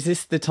 Yeah. Is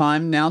this the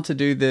time now to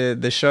do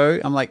the show?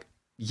 I'm like,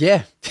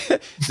 yeah,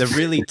 the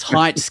really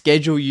tight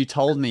schedule you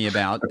told me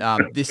about.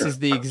 This is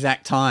the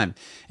exact time.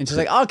 And she's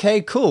like,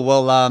 okay, cool.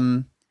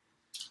 Well,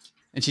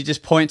 and she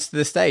just points to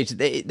the stage.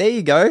 There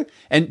you go.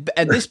 And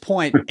at this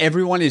point,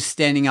 everyone is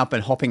standing up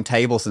and hopping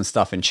tables and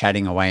stuff and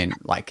chatting away. And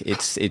like,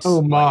 it's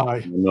oh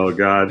my, oh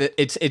God,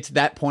 it's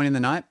that point in the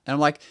night. And I'm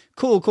like,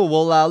 cool.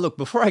 Well, look,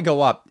 before I go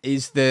up,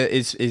 is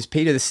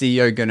Peter, the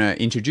CEO, going to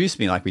introduce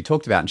me like we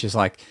talked about? And she's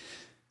like,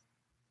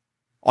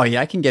 oh yeah,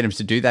 I can get him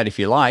to do that if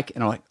you like.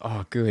 And I'm like,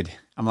 oh, good.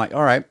 I'm like,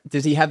 all right.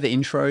 Does he have the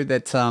intro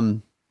that,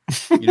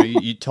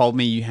 you told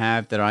me you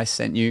have that I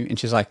sent you? And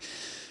she's like,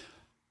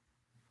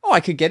 oh, I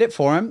could get it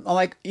for him. I'm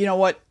like, you know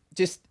what?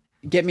 Just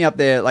get me up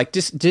there. Like,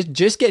 just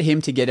get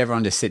him to get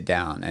everyone to sit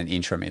down and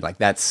intro me. Like,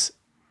 that's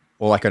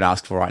all I could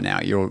ask for right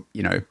now. You're,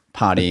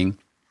 partying.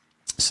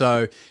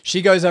 So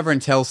she goes over and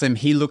tells him.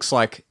 He's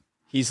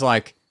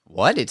like,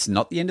 what? It's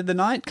not the end of the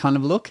night kind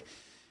of look.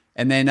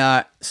 And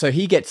then, so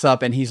he gets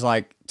up and he's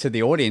like to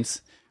the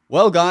audience,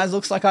 well, guys,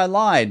 looks like I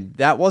lied.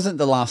 That wasn't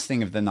the last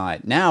thing of the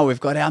night. Now we've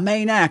got our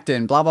main act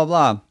and blah, blah,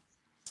 blah.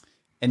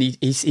 And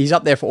he's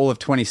up there for all of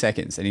 20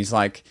 seconds. And he's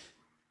like,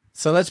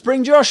 so let's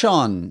bring Josh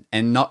on.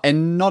 And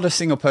not a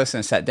single person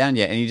has sat down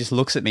yet. And he just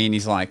looks at me and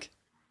he's like,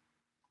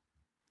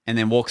 and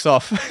then walks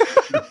off.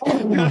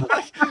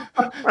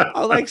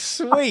 I'm like,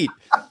 sweet.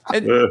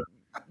 And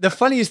the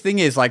funniest thing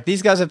is, like,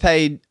 these guys have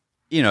paid,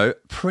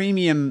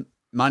 premium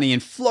money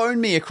and flown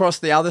me across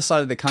the other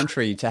side of the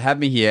country to have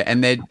me here.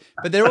 And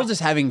they're all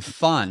just having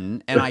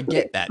fun. And I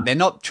get that. They're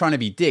not trying to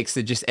be dicks.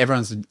 They're just,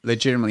 everyone's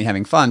legitimately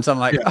having fun. So I'm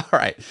like, all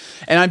right.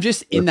 And I'm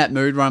just in that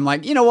mood where I'm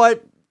like, you know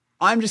what?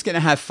 I'm just going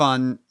to have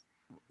fun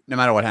no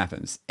matter what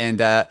happens. And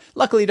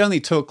luckily it only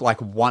took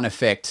like one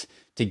effect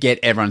to get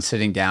everyone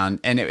sitting down,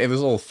 and it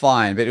was all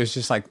fine, but it was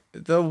just like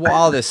the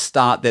wildest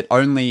start that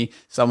only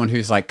someone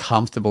who's like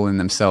comfortable in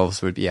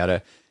themselves would be able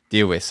to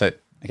deal with. So,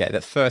 okay,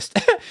 that first,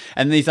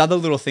 and these other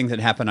little things that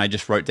happened, I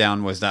just wrote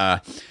down was,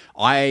 for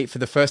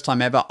the first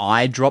time ever,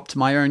 I dropped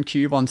my own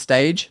cube on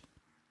stage.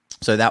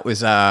 So that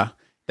was,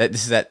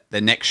 this is at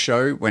the next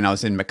show when I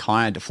was in Mackay.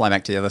 I had to fly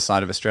back to the other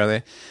side of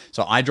Australia.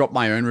 So I dropped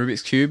my own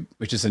Rubik's Cube,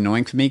 which is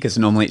annoying for me because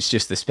normally it's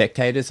just the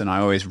spectators, and I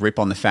always rip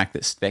on the fact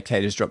that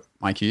spectators drop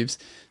my cubes.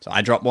 So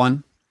I dropped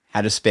one,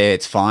 had a spare,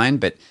 it's fine,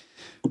 but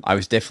I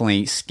was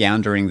definitely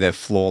scoundering the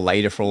floor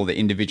later for all the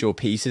individual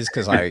pieces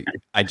because I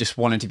just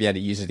wanted to be able to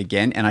use it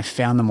again, and I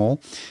found them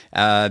all.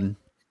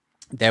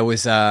 There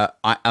was a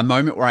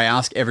moment where I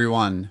asked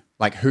everyone,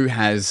 like, who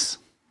has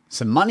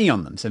some money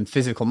on them, some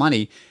physical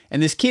money.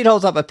 And this kid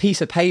holds up a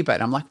piece of paper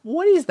and I'm like,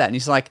 what is that? And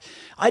he's like,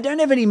 I don't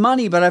have any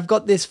money, but I've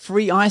got this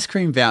free ice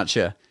cream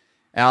voucher.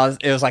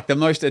 It was like the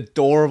most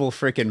adorable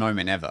freaking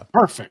moment ever.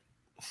 Perfect.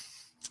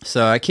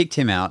 So I kicked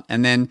him out.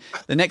 And then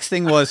the next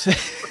thing was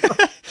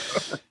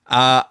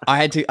I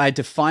had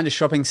to find a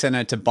shopping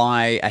center to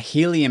buy a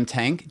helium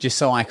tank just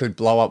so I could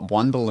blow up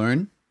one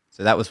balloon.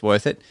 So that was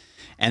worth it.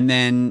 And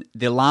then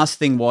the last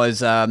thing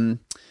was,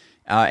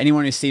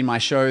 anyone who's seen my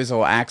shows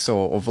or acts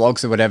or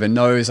vlogs or whatever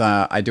knows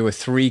I do a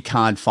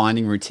 3-card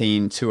finding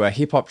routine to a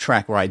hip-hop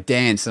track where I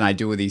dance and I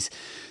do all these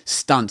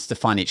stunts to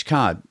find each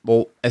card.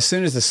 Well, as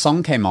soon as the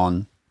song came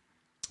on,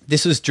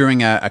 this was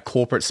during a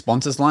corporate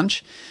sponsors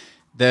lunch.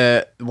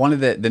 One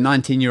of the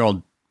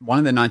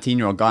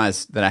 19-year-old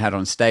guys that I had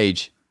on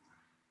stage,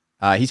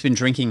 he's been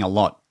drinking a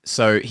lot,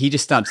 so he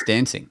just starts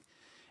dancing.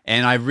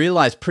 And I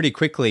realized pretty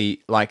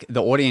quickly, like,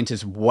 the audience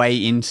is way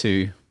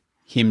into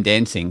him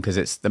dancing because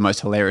it's the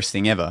most hilarious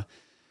thing ever.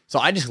 So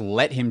I just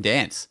let him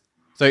dance.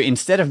 So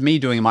instead of me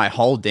doing my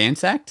whole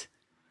dance act,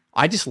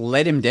 I just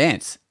let him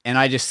dance, and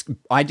I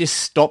just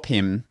stop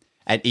him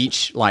at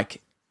each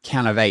like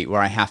count of 8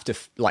 where I have to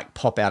like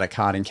pop out a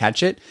card and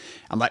catch it.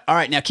 I'm like, all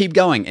right, now keep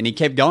going, and he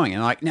kept going,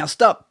 and I'm like, now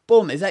stop,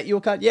 boom, is that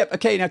your card? Yep,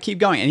 okay, now keep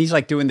going, and he's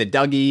like doing the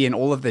Dougie and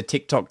all of the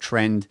TikTok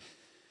trend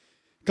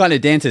kind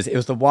of dances. It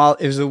was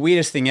the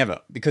weirdest thing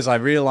ever because I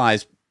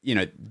realized,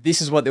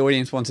 this is what the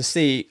audience wants to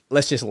see.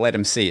 Let's just let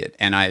them see it.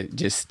 And I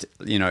just,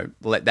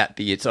 let that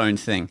be its own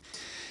thing.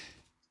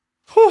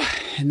 Whew.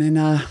 And then,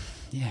 that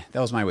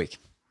was my week.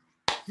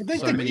 I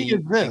think the key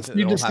is this.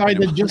 You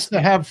decided just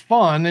to have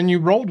fun and you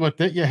rolled with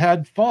it. You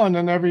had fun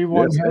and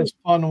everyone has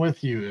fun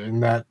with you.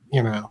 And that,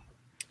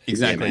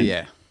 Exactly,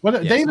 yeah.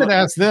 David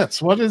asked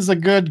this. What is a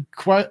good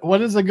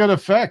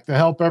effect to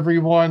help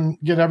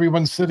get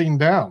everyone sitting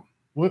down?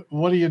 What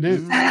do you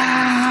do?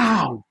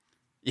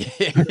 Yeah.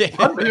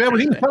 When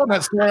he was telling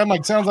that story, I'm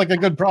like, sounds like a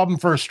good problem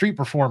for a street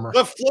performer.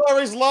 The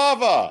floor is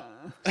lava.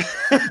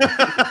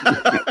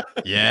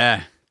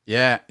 Yeah.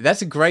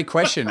 That's a great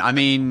question. I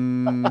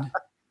mean,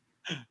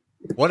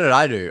 what did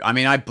I do? I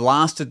mean, I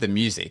blasted the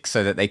music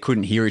so that they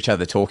couldn't hear each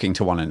other talking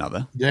to one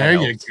another. There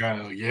you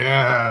go.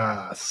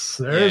 Yes.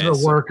 There's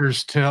a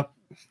worker's tip.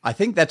 I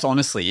think that's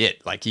honestly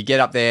it. Like, you get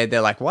up there,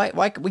 they're like, why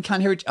we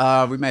can't hear each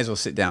we may as well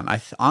sit down.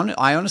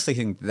 I honestly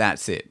think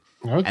that's it.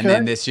 Okay. And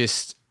then there's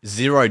just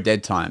zero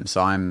dead time.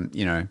 So I'm,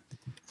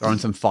 throwing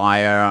some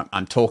fire.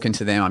 I'm talking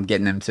to them. I'm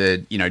getting them to,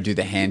 do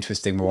the hand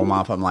twisting warm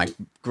up. I'm like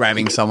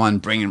grabbing someone,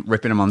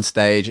 ripping them on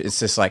stage. It's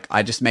just like,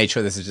 I just made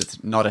sure there's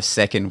just not a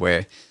second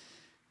where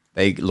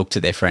they look to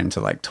their friend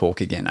to like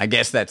talk again. I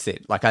guess that's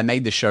it. Like, I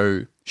made the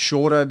show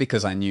shorter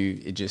because I knew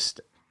it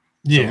just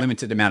it's a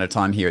limited amount of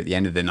time here at the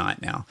end of the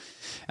night now.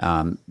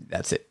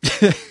 That's it.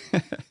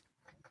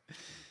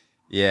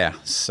 Yeah.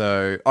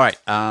 So, all right.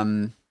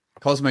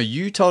 Kozmo,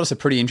 you told us a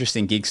pretty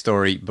interesting gig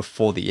story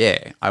before the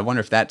air. I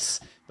wonder if that's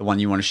the one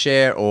you want to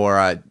share,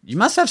 or you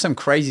must have some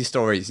crazy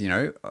stories,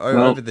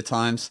 over the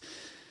times.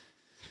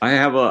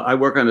 I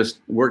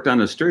worked on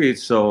the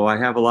streets, so I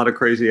have a lot of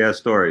crazy ass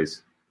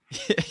stories.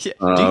 Yeah.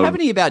 Do you have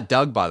any about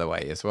Doug, by the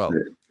way, as well?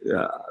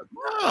 Yeah.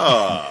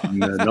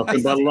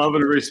 Nothing but love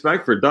and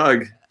respect for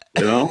Doug,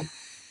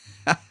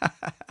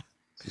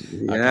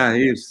 Yeah,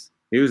 he was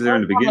there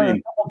in the beginning.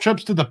 A couple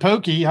trips to the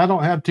pokey. I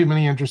don't have too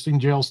many interesting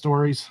jail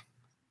stories.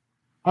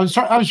 I was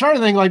trying to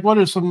think, like, what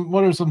are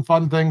some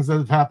fun things that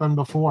have happened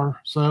before.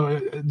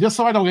 So just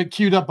so I don't get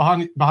queued up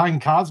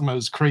behind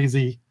Kozmo's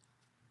crazy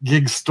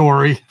gig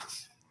story.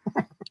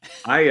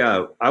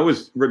 I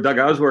was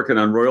working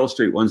on Royal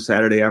Street one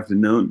Saturday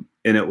afternoon,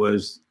 and it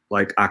was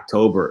like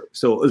October,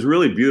 so it was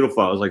really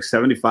beautiful. It was like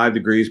 75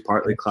 degrees,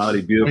 partly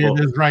cloudy, beautiful.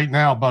 It is right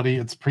now, buddy.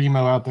 It's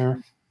primo out there.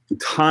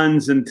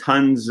 tons and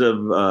tons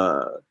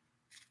of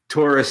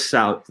tourists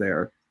out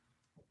there,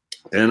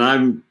 and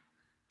I'm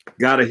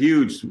got a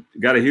huge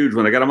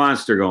one. I got a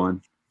monster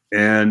going,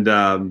 and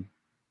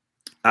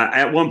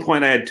at one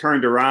point I had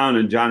turned around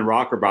and John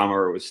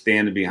Rockerbaumer was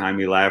standing behind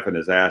me laughing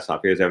his ass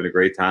off. He was having a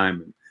great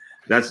time.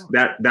 And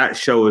that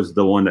show is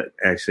the one that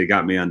actually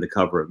got me on the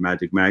cover of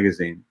Magic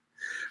Magazine.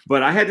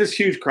 But I had this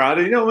huge crowd,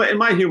 and and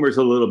my humor is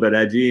a little bit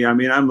edgy. I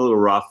mean, I'm a little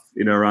rough,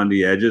 around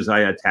the edges. I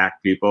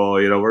attack people.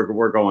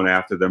 We're going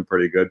after them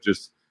pretty good,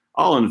 just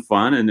all in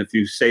fun. And if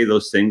you say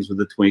those things with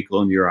a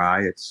twinkle in your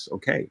eye, it's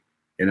okay.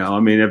 I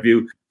mean, if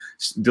you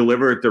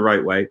deliver it the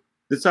right way,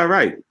 it's all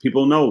right.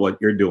 People know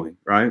what you're doing,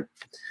 right?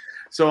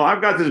 So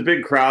I've got this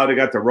big crowd. I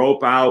got the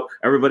rope out.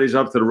 Everybody's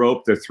up to the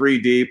rope. They're 3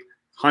 deep,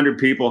 100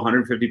 people,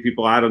 150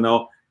 people. I don't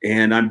know.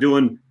 And I'm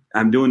doing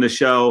the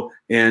show,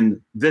 and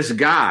this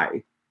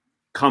guy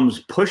comes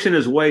pushing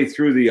his way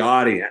through the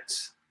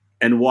audience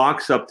and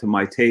walks up to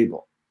my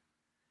table.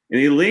 And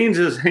he leans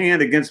his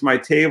hand against my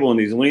table, and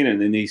he's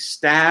leaning, and he's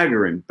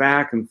staggering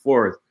back and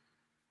forth.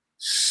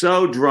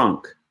 So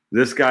drunk.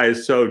 This guy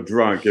is so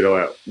drunk,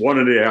 at 1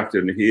 in the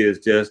afternoon. He is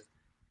just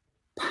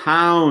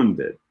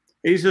pounded.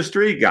 He's a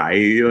street guy.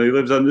 He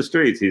lives on the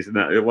streets. He's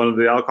one of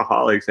the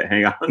alcoholics that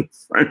hang out in the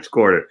French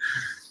Quarter.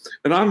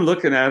 And I'm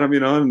looking at him,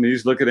 and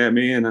he's looking at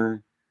me,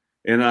 and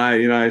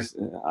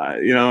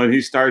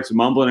he starts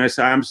mumbling. I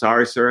say, "I'm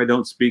sorry, sir, I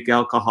don't speak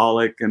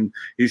alcoholic." And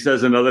he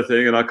says another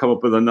thing, and I'll come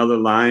up with another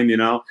line,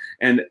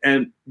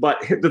 but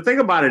the thing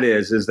about it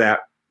is that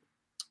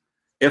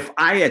if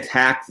I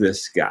attack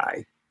this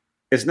guy,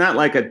 it's not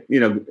like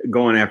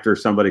going after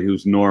somebody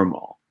who's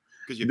normal.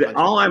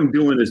 All I'm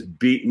doing is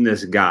beating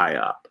this guy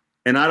up,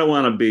 and I don't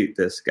want to beat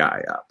this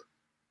guy up,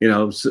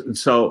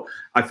 so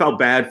I felt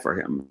bad for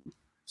him.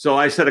 So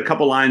I said a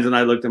couple lines, and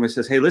I looked at him and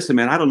says, "Hey, listen,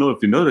 man, I don't know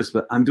if you noticed,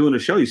 but I'm doing a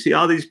show. You see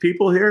all these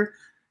people here?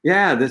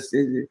 Yeah,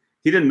 he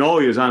didn't know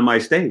he was on my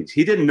stage.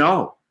 He didn't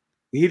know.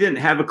 He didn't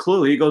have a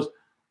clue." He goes,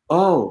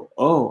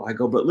 Oh. I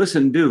go, "But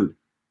listen, dude,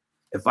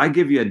 if I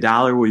give you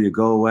 $1, will you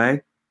go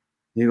away?"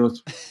 He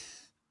goes,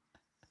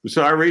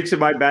 so I reach in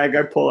my bag,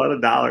 I pull out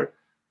 $1.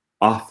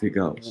 Off he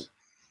goes.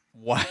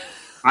 What?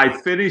 I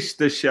finished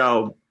the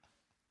show,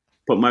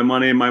 put my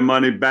money in my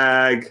money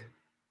bag,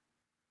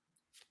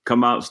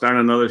 come out, start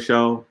another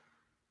show.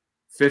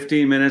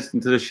 15 minutes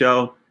into the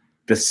show,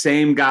 the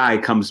same guy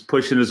comes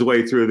pushing his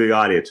way through the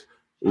audience,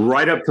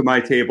 right up to my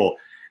table.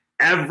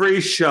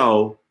 Every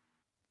show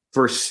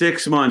for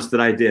 6 months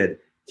that I did,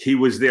 he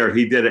was there.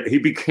 He did it. He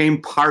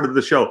became part of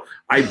the show.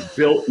 I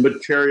built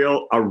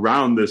material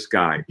around this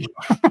guy.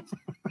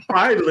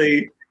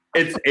 Finally,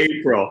 it's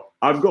April.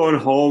 I'm going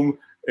home.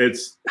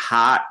 It's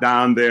hot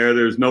down there.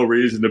 There's no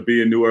reason to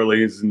be in New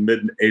Orleans in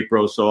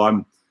mid-April. So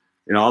I'm,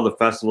 all the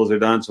festivals are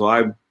done. So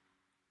I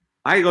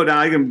go down.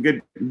 I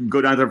can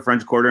go down to the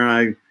French Quarter, and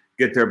I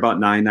get there about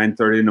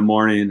 9:30 in the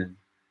morning. And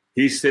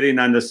he's sitting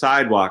on the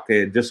sidewalk. They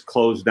had just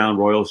closed down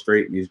Royal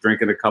Street, and he's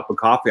drinking a cup of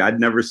coffee. I'd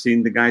never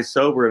seen the guy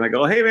sober. And I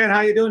go, "Hey, man,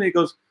 how you doing?" He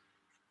goes,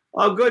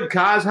 "Oh, good,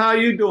 Koz. How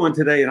you doing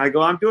today?" And I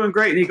go, "I'm doing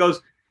great." And he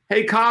goes,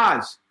 "Hey,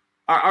 Koz,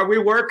 are we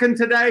working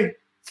today?"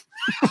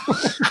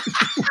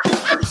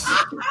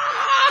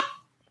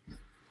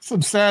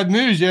 Some sad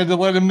news. You had to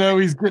let him know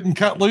he's getting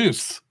cut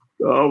loose.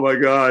 Oh, my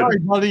God. Sorry,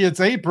 buddy.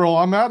 It's April.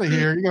 I'm out of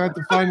here. You're going to have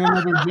to find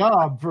another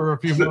job for a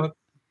few months.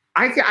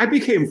 I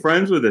became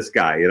friends with this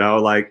guy, and I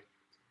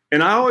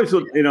always,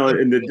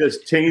 and to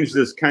just change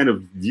this kind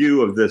of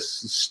view of this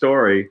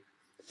story,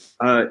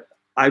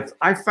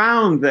 I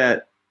found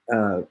that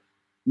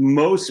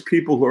most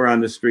people who are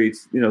on the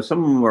streets,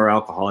 some of them are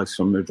alcoholics,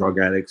 some are drug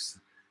addicts,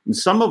 and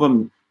some of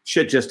them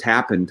shit just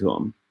happened to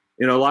them.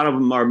 A lot of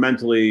them are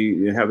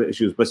mentally have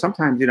issues, but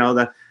sometimes,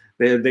 that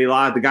they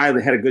lost, the guy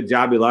that had a good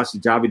job, he lost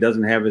his job. He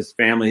doesn't have his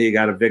family. He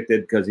got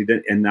evicted because he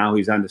didn't, and now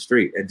he's on the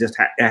street. It just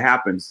it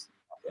happens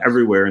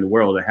everywhere in the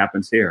world. It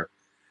happens here.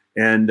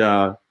 And,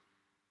 but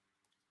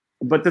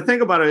the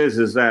thing about it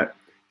is that,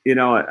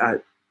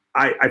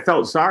 I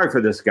felt sorry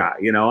for this guy,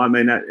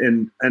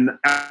 and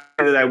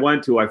after I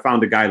went to, I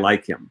found a guy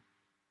like him,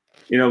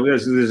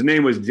 his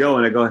name was Joe.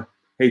 And I go,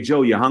 "Hey,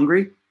 Joe, you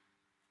hungry?"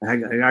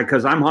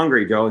 Because I'm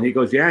hungry, Joe. And he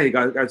goes, "Yeah." He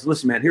goes,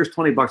 "Listen, man, here's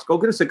 $20. Go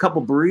get us a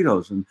couple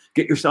burritos and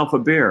get yourself a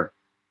beer."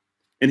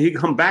 And he'd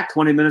come back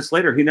 20 minutes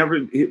later. With our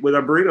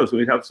burritos, and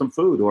we'd have some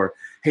food. Or,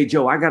 "Hey,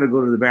 Joe, I got to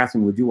go to the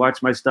bathroom. Would you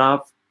watch my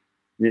stuff?"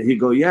 And he'd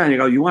go, "Yeah." And he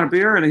go, "You want a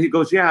beer?" And he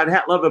goes, "Yeah, I'd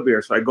love a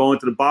beer." So I go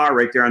into the bar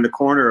right there on the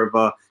corner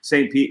of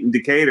St. Pete and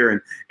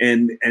Decatur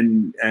and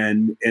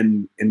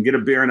get a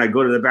beer. And I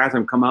go to the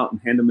bathroom, come out and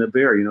hand him the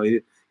beer.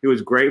 He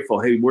was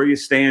grateful. "Hey, where are you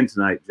staying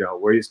tonight, Joe?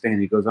 Where are you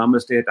staying?" He goes, "I'm going to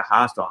stay at the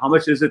hostel." "How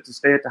much is it to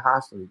stay at the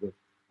hostel?" He goes,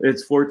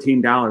 "It's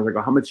 $14. I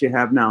go, "How much you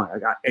have now?" "I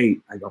got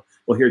 $8. I go,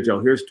 "Well, here, Joe,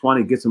 here's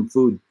 20. Get some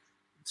food.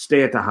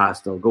 Stay at the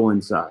hostel. Go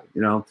inside."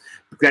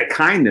 That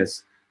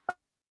kindness,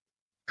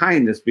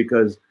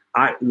 because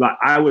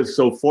I was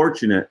so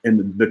fortunate,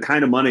 and the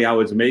kind of money I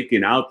was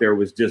making out there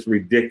was just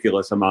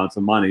ridiculous amounts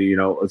of money.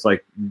 It's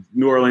like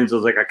New Orleans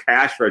was like a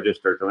cash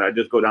register. So I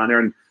just go down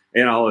there and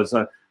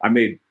I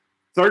made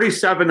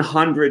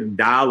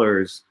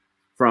 $3,700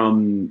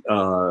 from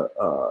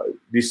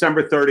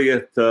December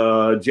 30th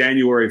to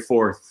January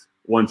 4th,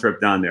 one trip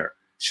down there.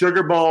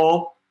 Sugar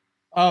Bowl.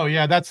 Oh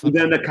yeah, that's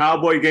then the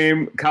Cowboy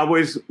game.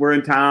 Cowboys were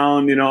in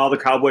town. You know, all the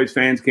Cowboys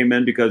fans came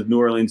in because New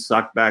Orleans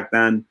sucked back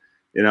then.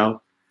 You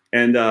know,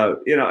 and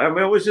you know, I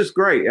mean, it was just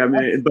great. I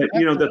mean, but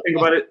you know, the thing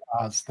about it,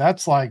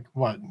 that's like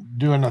what,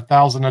 doing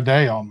 1,000 a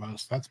day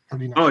almost. That's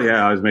pretty nice. Oh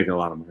yeah, I was making a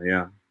lot of money.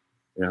 Yeah,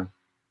 yeah.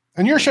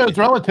 And your show is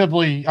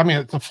relatively, I mean,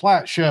 it's a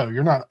flat show.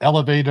 You're not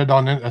elevated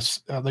on it.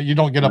 You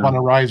don't get up on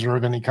a riser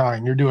of any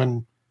kind. You're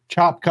doing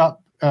chop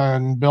cup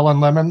and Bill and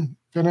Lemon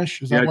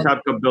finish. Is that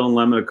chop cup, Bill and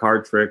Lemon, a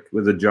card trick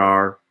with a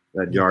jar,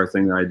 that jar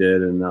thing that I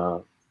did,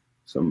 and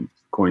some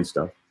coin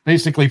stuff.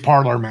 Basically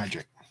parlor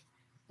magic.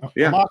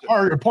 Yeah.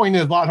 The point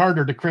is a lot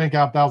harder to crank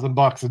out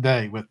 $1,000 a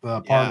day with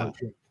parlor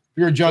trick. If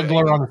you're a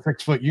juggler on a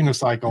 6-foot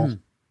unicycle.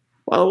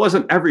 Well, it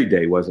wasn't every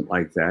day. Wasn't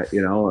like that,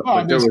 you know.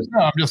 I'm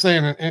just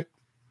saying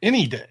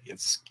any day.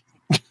 It's.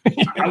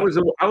 I was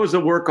a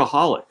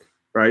workaholic,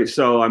 right?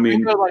 So I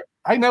mean,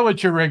 I know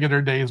what your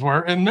regular days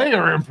were, and they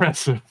are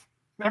impressive.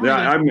 I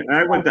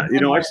went down. You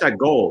know, I set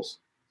goals.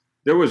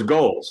 There was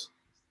goals.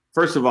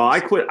 First of all, I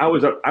quit. I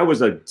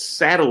was a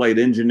satellite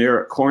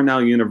engineer at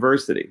Cornell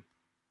University.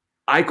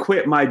 I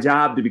quit my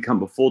job to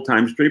become a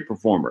full-time street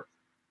performer.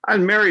 I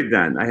was married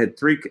then. I had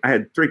three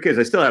kids.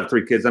 I still have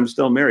 3 kids. I'm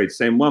still married,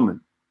 same woman.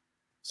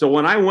 So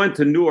when I went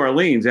to New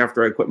Orleans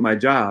after I quit my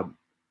job,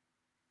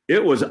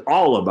 it was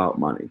all about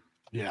money.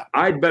 Yeah.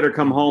 I'd better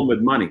come home with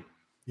money.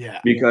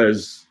 Yeah.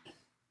 Because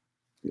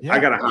I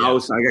got a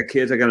house, I got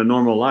kids, I got a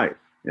normal life,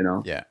 you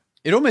know? Yeah.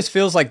 It almost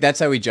feels like that's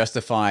how we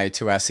justify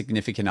to our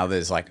significant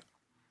others, like,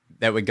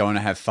 that we're going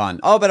to have fun.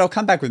 Oh, but I'll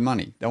come back with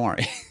money. Don't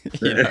worry.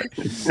 You know?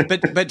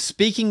 But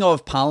speaking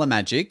of parlor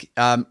magic,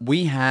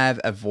 we have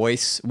a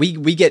voice.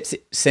 We get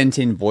sent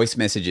in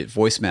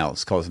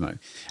voicemails, Kozmo,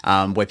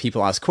 where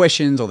people ask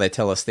questions or they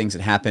tell us things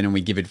that happen and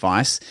we give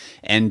advice.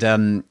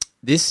 And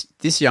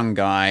this young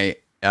guy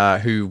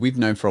who we've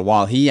known for a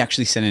while, he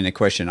actually sent in a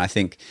question I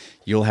think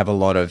you'll have a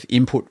lot of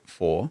input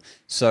for.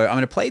 So I'm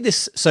going to play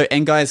this. So,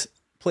 and guys,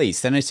 please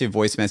send us your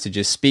voice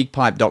messages,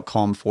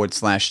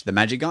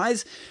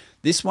 speakpipe.com/themagicguys.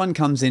 This one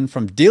comes in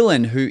from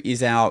Dylan, who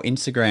is our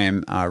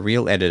Instagram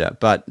reel editor,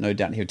 but no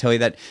doubt he'll tell you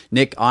that.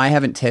 Nick, I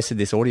haven't tested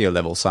this audio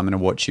level, so I'm going to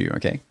watch you,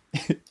 okay?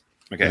 Okay.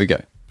 Here we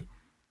go.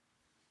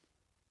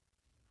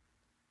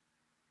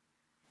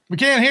 We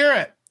can't hear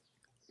it.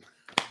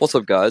 What's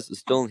up, guys?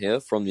 It's Dylan here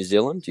from New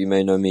Zealand. You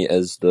may know me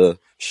as the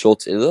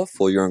shorts editor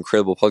for your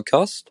incredible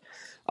podcast.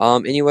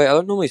 Anyway, I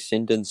don't normally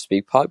send in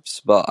speak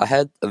pipes, but I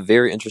had a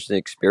very interesting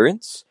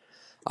experience.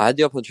 I had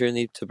the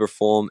opportunity to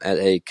perform at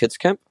a kids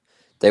camp.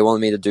 They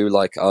wanted me to do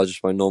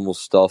just my normal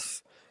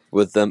stuff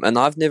with them. And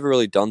I've never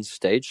really done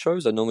stage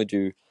shows. I normally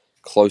do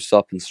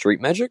close-up and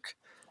street magic.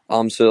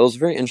 So it was a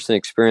very interesting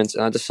experience.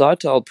 And I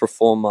decided I would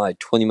perform my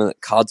 20-minute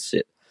card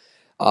set.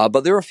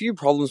 But there were a few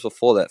problems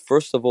before that.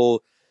 First of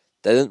all,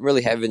 they didn't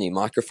really have any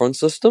microphone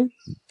system.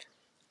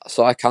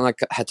 So I kind of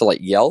had to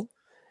yell.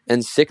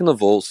 And second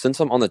of all, since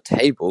I'm on a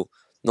table,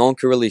 no one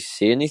could really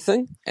see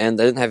anything. And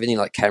they didn't have any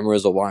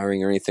cameras or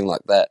wiring or anything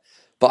like that.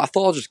 But I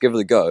thought I'll just give it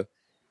a go.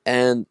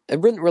 And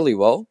it went really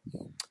well.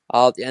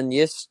 And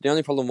yes, the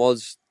only problem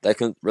was they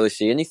couldn't really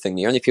see anything.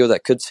 The only people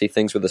that could see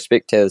things were the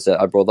spectators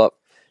that I brought up,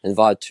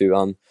 invited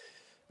to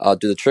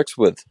do the tricks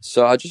with.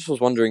 So I just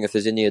was wondering if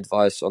there's any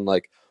advice on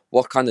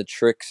what kind of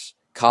tricks,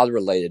 card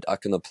related, I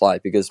can apply,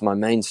 because my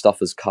main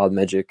stuff is card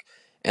magic,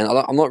 and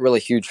I'm not really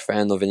a huge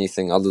fan of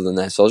anything other than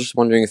that. So I was just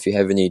wondering if you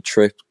have any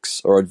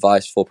tricks or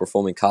advice for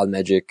performing card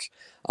magic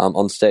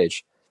on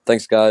stage.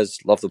 Thanks, guys.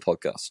 Love the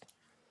podcast.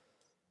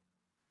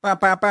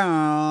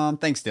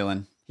 Thanks,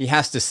 Dylan. He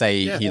has to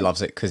say he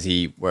loves it because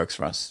he works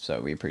for us,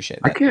 so we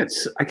appreciate that.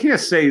 I can't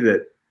say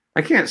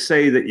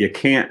that you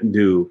can't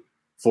do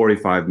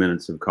 45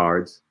 minutes of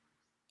cards.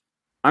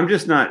 I'm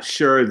just not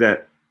sure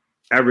that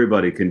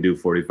everybody can do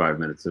 45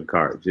 minutes of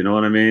cards. You know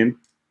what I mean?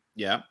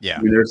 Yeah. Yeah.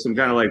 I mean, there's some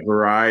kind of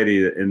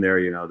variety in there,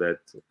 that.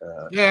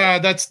 Yeah,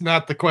 that's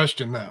not the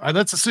question, though.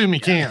 Let's assume he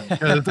can.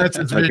 That's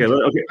okay,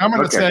 I'm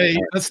going to say,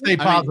 let's stay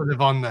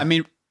positive on that. I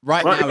mean,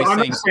 now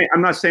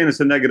I'm not saying it's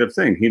a negative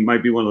thing. He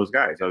might be one of those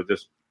guys. I was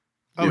just.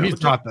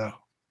 He's not though.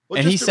 Well,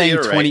 and he's saying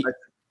 20. I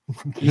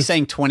He's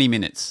saying 20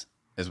 minutes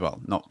as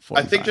well, not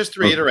 45. I think just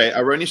to reiterate,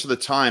 erroneous of the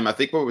time, I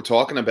think what we're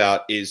talking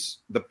about is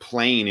the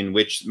plane in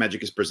which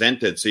magic is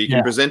presented. So you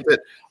can present it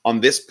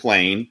on this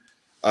plane.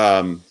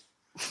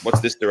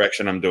 What's this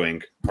direction I'm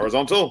doing?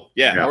 Horizontal?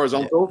 Yeah.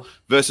 Horizontal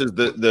versus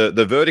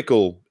the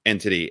vertical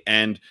entity.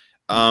 And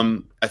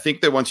I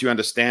think that once you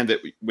understand that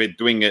we're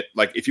doing it,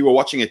 if you were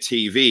watching a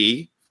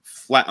TV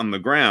flat on the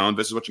ground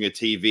versus watching a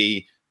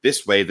TV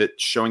this way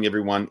that's showing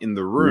everyone in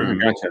the room,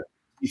 Gotcha.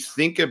 You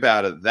think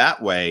about it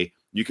that way,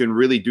 you can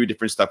really do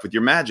different stuff with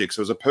your magic.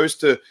 So as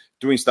opposed to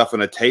doing stuff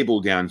on a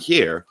table down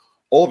here,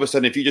 all of a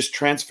sudden, if you just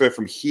transfer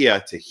from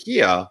here to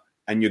here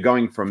and you're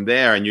going from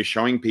there and you're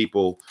showing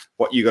people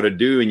what you got to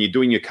do and you're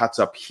doing your cuts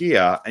up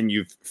here and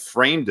you've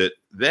framed it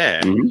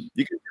there,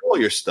 you can do all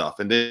your stuff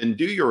and then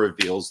do your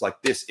reveals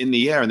like this in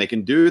the air and they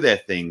can do their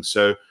thing.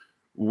 So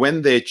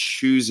when they're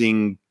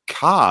choosing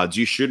cards,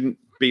 you shouldn't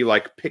be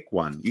like, pick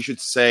one. You should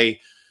say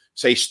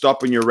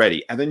stop when you're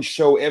ready, and then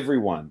show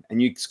everyone. And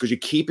because you're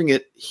keeping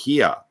it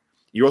here,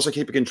 you're also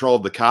keeping control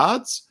of the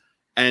cards,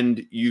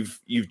 and you've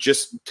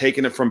just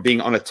taken it from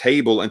being on a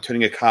table and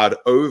turning a card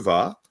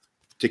over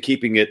to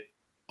keeping it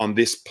on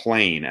this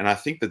plane. And I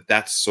think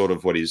that's sort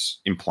of what he's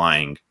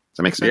implying. Does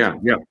that make sense?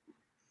 Yeah.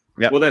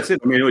 Well, that's it.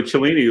 I mean, with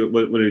Cellini,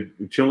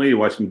 when Cellini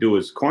watched him do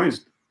his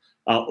coins,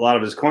 a lot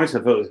of his coin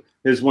stuff,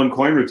 his one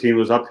coin routine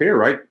was up here,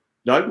 right?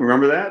 Doug,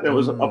 remember that? That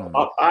was up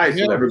high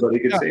so everybody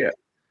could see it.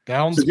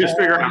 Down. So just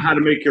figure out how to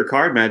make your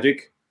card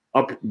magic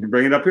up,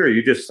 bring it up here.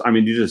 You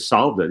just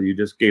solved it. You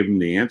just gave him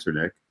the answer,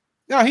 Nick.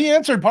 Yeah, he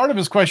answered part of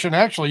his question.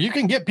 Actually, you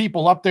can get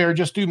people up there,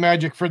 just do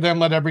magic for them,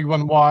 let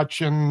everyone watch,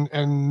 and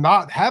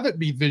not have it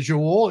be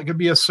visual. It could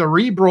be a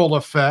cerebral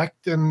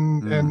effect,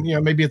 and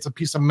maybe it's a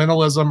piece of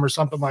mentalism or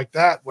something like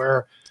that,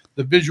 where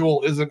the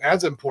visual isn't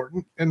as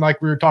important. And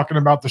like we were talking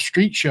about the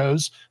street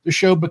shows, the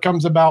show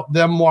becomes about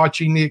them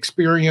watching the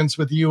experience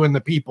with you and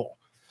the people.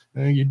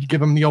 You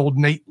give them the old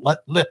Nate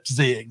lip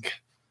zig.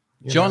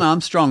 John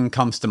Armstrong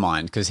comes to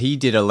mind because he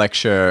did a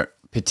lecture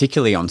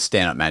particularly on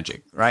stand-up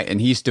magic, right? And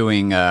he's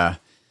doing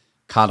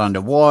Card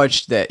Under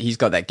Watch. That he's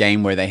got that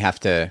game where they have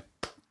to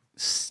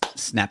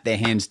snap their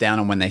hands down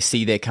on when they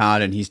see their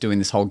card, and he's doing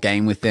this whole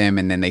game with them,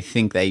 and then they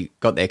think they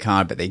got their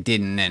card, but they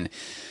didn't. And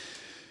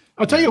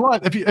I'll tell you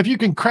what, if you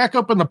can crack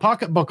open the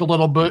pocketbook a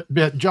little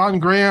bit, John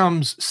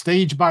Graham's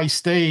Stage by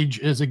Stage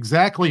is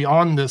exactly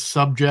on this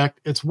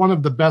subject. It's one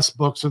of the best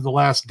books of the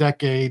last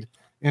decade,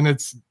 and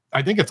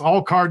I think it's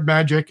all card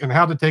magic and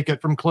how to take it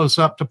from close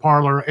up to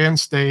parlor and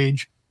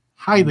stage.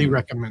 Highly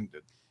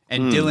recommended.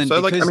 And Dylan,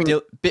 So,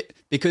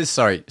 because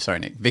sorry,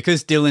 Nick,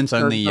 because Dylan's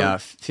only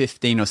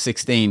 15 or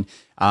 16,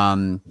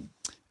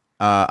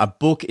 a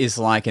book is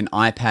like an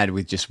iPad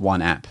with just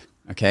one app.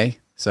 Okay,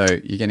 so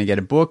you're going to get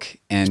a book,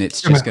 and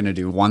it's just going to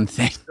do one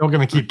thing. Still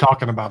going to keep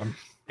talking about them.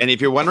 And if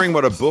you're wondering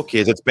what a book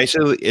is,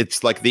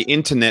 it's like the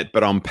internet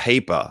but on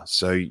paper.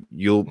 So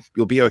you'll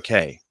be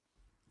okay.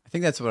 I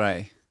think that's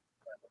that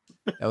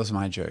was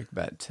my joke,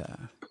 but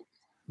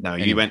no,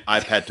 anyway. You went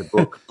iPad to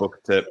book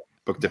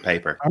to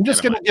paper. I'm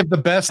just going to give the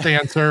best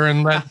answer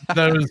and let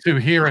those who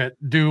hear it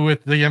do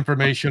with the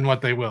information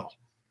what they will.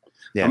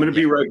 Yeah, I'm going to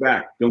be right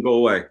back. Don't go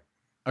away.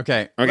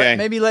 Okay.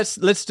 Maybe let's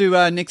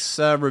do Nick's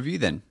review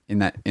then. In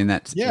that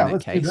let's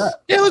case. do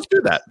that. Yeah, let's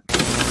do that.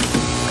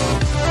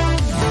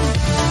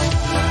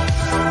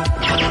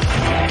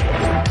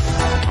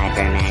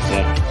 Hyper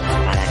Magic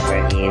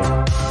product review.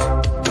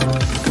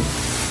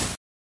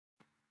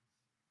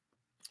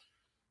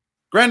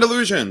 Grand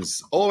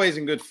illusions, always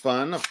in good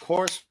fun. Of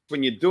course,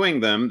 when you're doing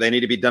them, they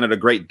need to be done at a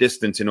great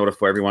distance in order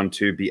for everyone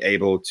to be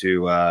able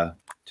to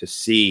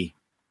see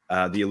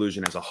the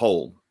illusion as a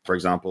whole. For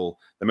example,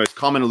 the most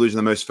common illusion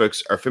that most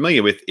folks are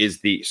familiar with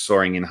is the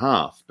soaring in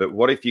half. But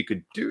what if you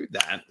could do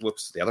that?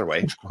 Whoops, the other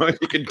way. What if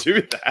you could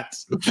do that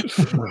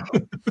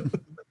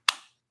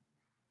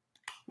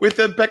with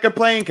the deck of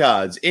playing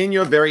cards in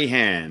your very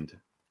hand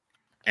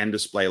and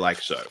display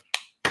like so?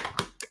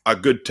 A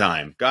good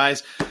time,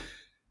 guys.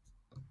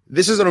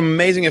 This is an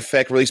amazing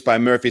effect released by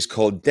Murphy's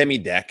called Demi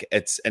Deck.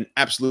 It's an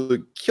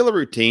absolute killer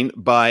routine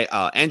by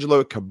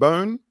Angelo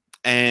Carbone.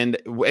 And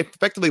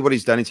effectively what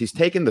he's done is he's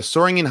taken the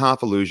soaring in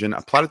half illusion,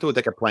 applied it to a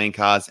deck of playing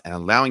cards, and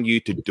allowing you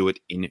to do it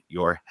in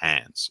your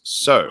hands.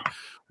 So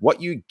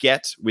what you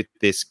get with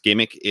this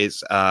gimmick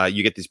is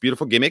you get this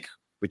beautiful gimmick,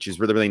 which is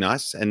really, really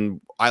nice.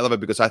 And I love it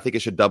because I think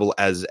it should double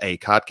as a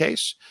card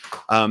case.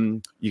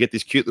 You get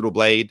this cute little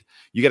blade.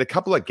 You get a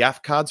couple of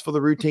gaff cards for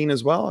the routine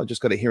as well. I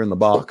just got it here in the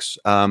box.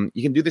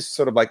 You can do this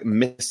sort of like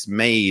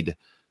mismade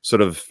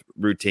sort of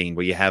routine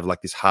where you have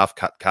like this half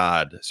cut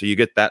card. So you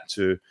get that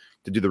to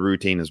do the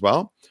routine as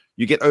well.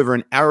 You get over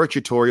an hour of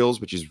tutorials,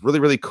 which is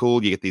really, really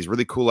cool. You get these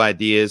really cool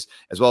ideas,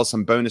 as well as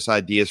some bonus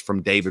ideas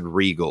from David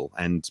Regal.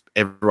 And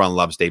everyone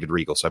loves David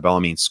Regal. So by all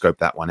means, scope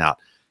that one out.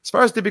 As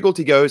far as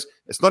difficulty goes,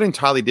 it's not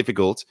entirely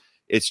difficult.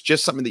 It's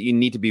just something that you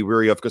need to be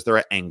wary of because there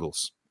are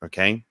angles.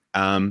 Okay.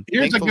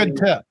 Here's a good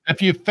tip.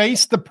 If you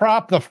face the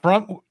prop the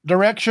front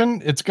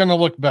direction, it's going to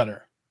look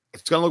better.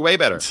 It's going to look way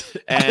better.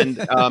 And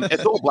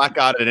it's all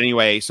blackguarded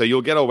anyway, so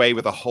you'll get away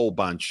with a whole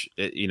bunch,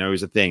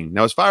 is a thing.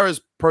 Now, as far as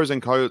pros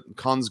and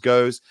cons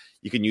goes,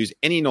 you can use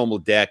any normal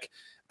deck.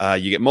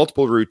 You get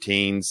multiple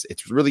routines.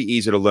 It's really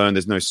easy to learn.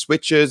 There's no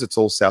switches. It's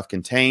all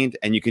self-contained,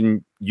 and you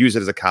can use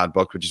it as a card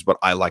book, which is what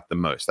I like the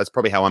most. That's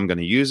probably how I'm going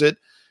to use it,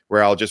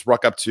 where I'll just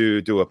rock up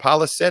to do a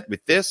parlor set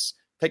with this,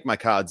 take my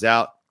cards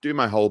out, do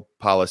my whole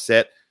parlor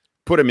set,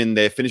 put them in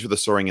there, finish with a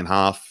soaring in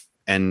half,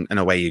 and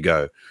away you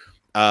go.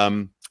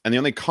 And the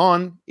only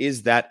con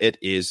is that it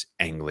is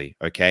angly,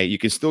 okay? You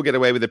can still get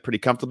away with it pretty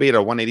comfortably at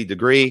a 180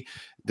 degree,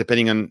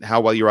 depending on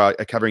how well you are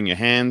covering your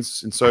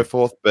hands and so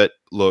forth. But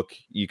look,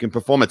 you can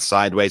perform it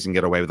sideways and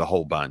get away with a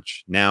whole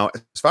bunch. Now,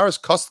 as far as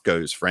cost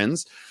goes,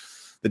 friends,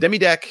 the Demi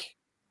Deck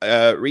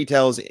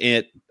retails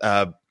at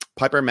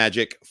Piper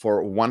Magic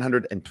for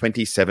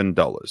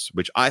 $127,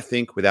 which I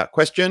think, without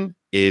question,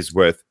 is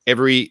worth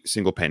every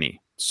single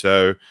penny.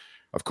 So,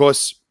 of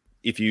course,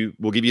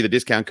 we'll give you the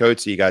discount code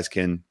so you guys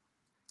can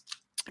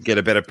get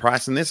a better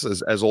price than this,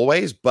 as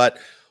always. But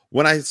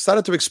when I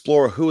started to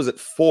explore who is it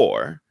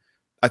for,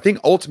 I think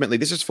ultimately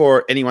this is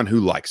for anyone who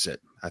likes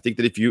it. I think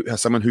that if you are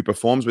someone who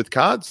performs with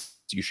cards,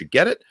 you should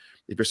get it.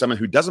 If you're someone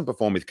who doesn't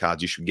perform with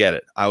cards, you should get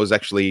it. I was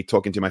actually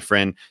talking to my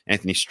friend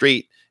Anthony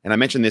Street, and I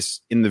mentioned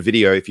this in the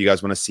video. If you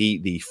guys want to see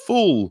the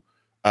full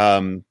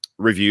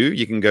review,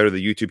 you can go to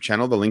the YouTube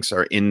channel. The links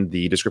are in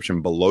the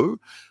description below.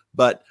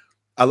 But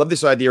I love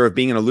this idea of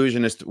being an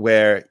illusionist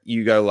where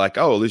you go like,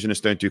 oh,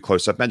 illusionists don't do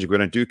close-up magic. We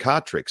don't do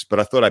card tricks, but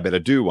I thought I better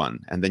do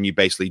one. And then you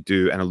basically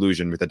do an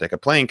illusion with a deck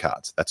of playing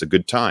cards. That's a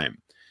good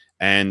time.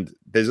 And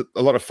there's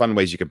a lot of fun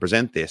ways you can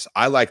present this.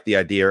 I like the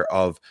idea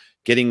of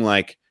getting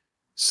like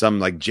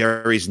some like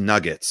Jerry's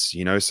Nuggets,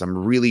 you know, some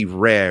really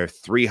rare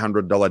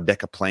 $300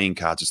 deck of playing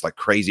cards, just like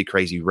crazy,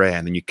 crazy rare.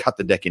 And then you cut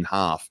the deck in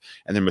half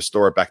and then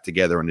restore it back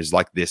together. And there's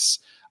like this,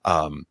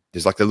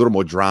 there's like a little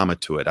more drama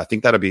to it. I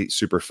think that'll be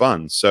super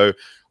fun. So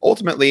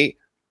ultimately,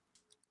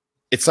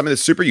 it's something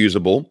that's super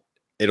usable.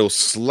 It'll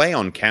slay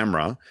on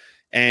camera.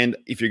 And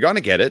if you're going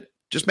to get it,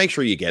 just make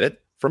sure you get it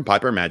from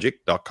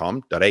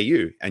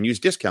pipermagic.com.au and use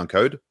discount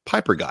code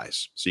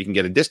PiperGuys so you can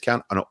get a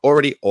discount on an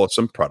already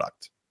awesome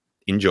product.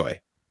 Enjoy.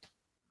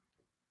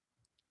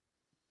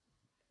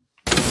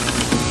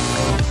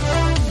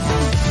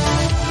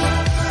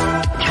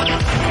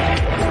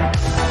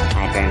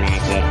 Piper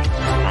Magic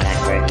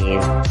product review.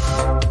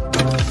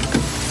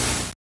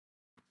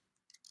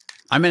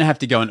 I'm gonna have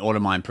to go and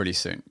order mine pretty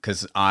soon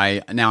because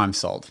I'm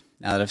sold.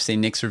 Now that I've seen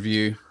Nick's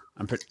review,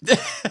 I'm pretty.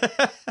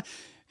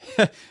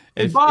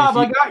 Hey, Bob,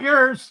 I got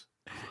yours.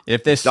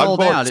 If they're sold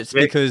Doug out, it's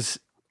because,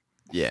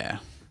 yeah,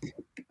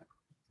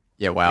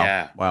 wow,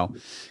 Yeah. wow.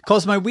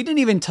 Kozmo, we didn't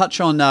even touch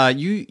on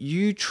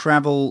you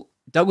travel.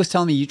 Doug was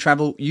telling me you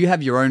travel. You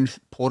have your own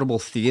portable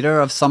theater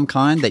of some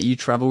kind that you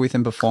travel with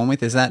and perform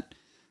with. Is that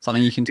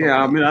something you can talk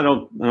Yeah, about? I mean, I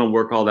don't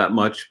work all that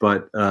much,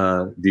 but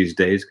these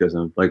days because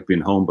I like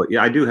being home. But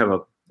yeah, I do have a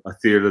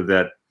theater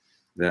that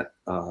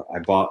I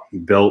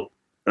built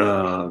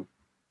a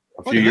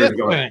few years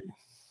ago.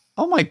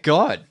 Oh my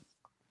God.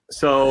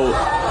 So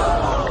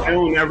I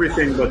own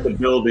everything but the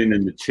building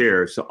and the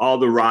chairs. So all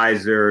the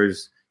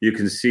risers, you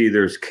can see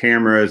there's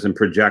cameras and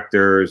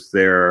projectors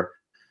there.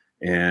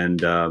 And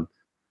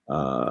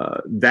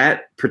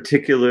that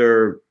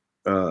particular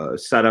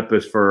setup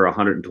is for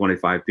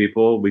 125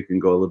 people. We can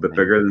go a little bit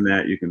bigger than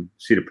that. You can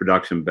see the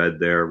production bed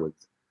there with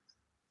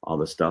all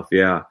the stuff.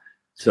 Yeah.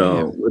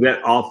 So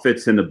that all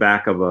fits in the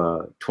back of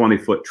a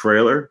 20-foot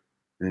trailer.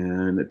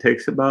 And it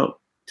takes about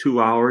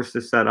 2 hours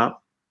to set up.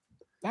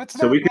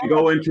 So we can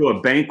go into a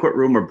banquet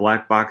room or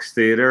black box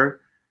theater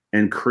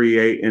and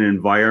create an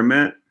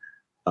environment.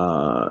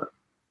 The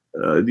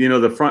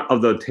front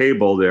of the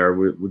table there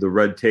with the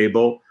red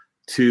table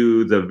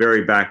to the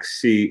very back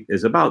seat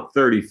is about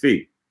 30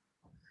 feet.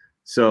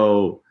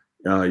 So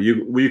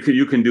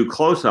you can do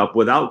close up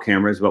without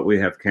cameras, but we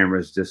have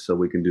cameras just so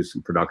we can do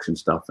some production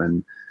stuff.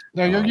 And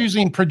now you're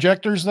using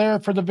projectors there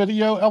for the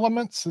video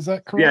elements. Is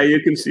that correct? yeah, you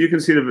can see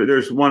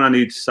there's one on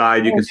each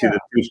side. You can see the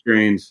two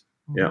screens.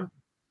 Mm-hmm. Yeah.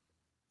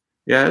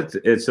 Yeah,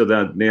 it's so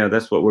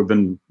that's what we've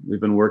been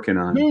working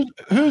on. Who's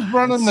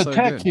running the so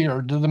tech good. here?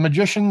 Do the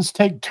magicians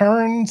take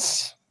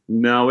turns?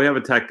 No, we have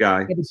a tech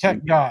guy. The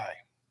tech guy.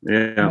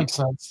 Yeah, Makes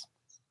sense.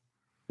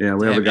 yeah,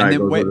 we have a guy. And Who then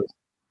goes with us.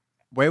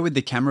 where would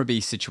the camera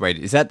be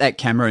situated? Is that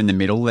camera in the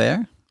middle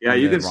there? Yeah, On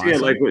you the can see it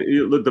riser? like when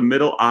you look the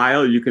middle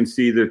aisle. You can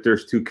see that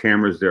there's two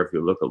cameras there if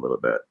you look a little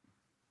bit.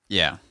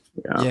 Yeah.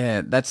 Yeah.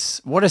 Yeah,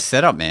 that's what a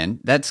setup, man.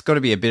 That's got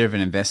to be a bit of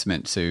an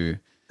investment to.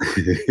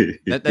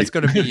 That's got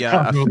to be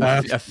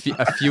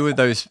a few of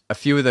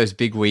those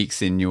big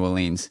weeks in New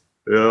Orleans.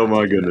 Oh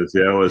my goodness!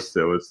 Yeah, it was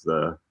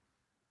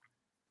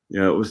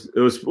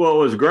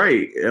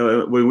great.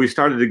 When we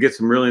started to get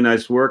some really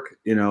nice work,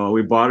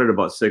 we bought it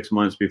about 6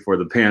 months before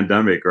the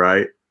pandemic,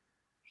 right?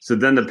 So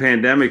then the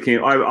pandemic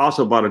came. I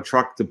also bought a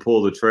truck to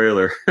pull the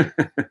trailer.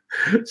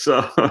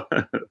 so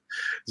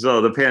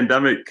the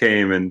pandemic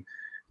came, and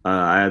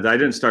I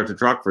didn't start the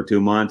truck for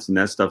 2 months, and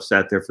that stuff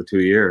sat there for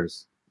 2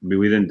 years. I mean,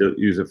 we didn't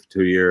use it for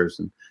 2 years.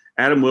 And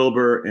Adam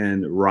Wilbur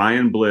and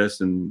Ryan Bliss,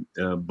 and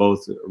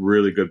both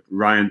really good.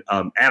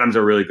 Adam's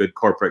a really good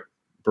corporate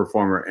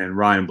performer, and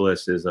Ryan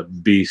Bliss is a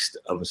beast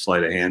of a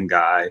sleight of hand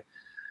guy.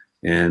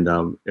 And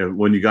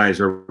when you guys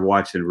are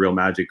watching Real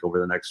Magic over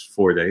the next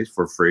 4 days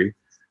for free,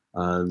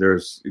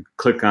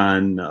 click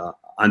on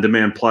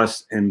Demand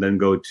Plus, and then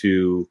go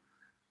to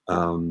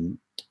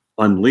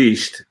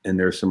Unleashed, and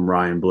there's some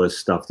Ryan Bliss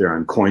stuff there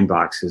on coin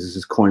boxes.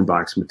 This coin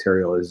box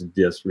material is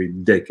just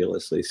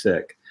ridiculously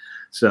sick.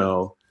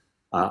 So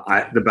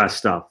the best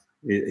stuff.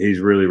 He's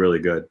really, really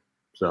good.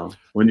 So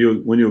when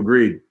you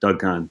agreed, Doug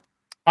Kahn.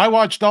 I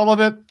watched all of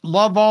it,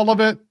 love all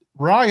of it.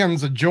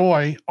 Ryan's a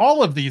joy.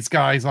 All of these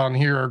guys on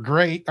here are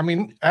great. I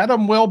mean,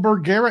 Adam Wilbur,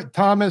 Garrett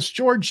Thomas,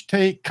 George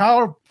Tate,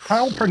 Kyle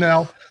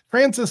Purnell,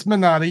 Francis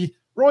Minotti,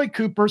 Roy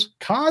Coopers,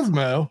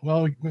 Kozmo.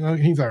 Well,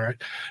 he's all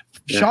right.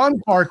 Yeah.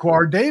 Sean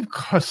Farquhar, Dave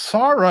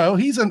Casaro.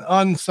 He's an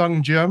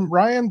unsung gem.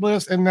 Ryan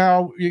Bliss, and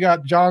now you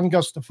got John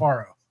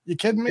Gustafaro. You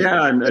kidding me?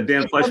 Yeah, and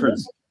Dan Fleshman.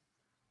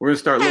 We're gonna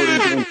start loading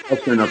Dan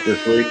Fleshman up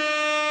this week.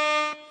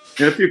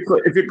 And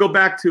if you go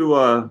back to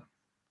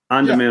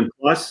On Demand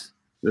Plus,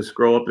 just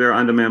scroll up there,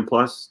 On Demand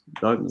Plus,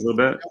 Doug, a little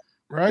bit.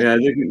 Right. Yeah,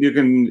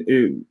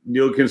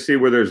 you can see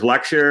where there's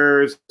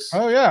lectures.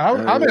 Oh yeah,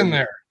 I'm in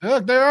there.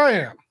 Look, there I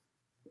am.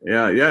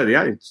 Yeah,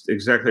 it's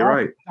exactly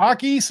right. Doc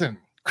Eason,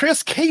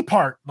 Chris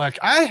Capehart. Like,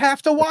 I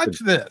have to watch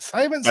this.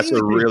 I haven't seen it.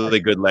 That's a really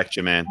good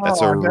lecture, man. That's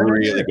a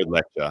really good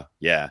lecture.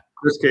 Yeah.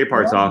 Chris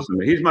Capehart's awesome.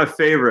 He's my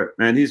favorite,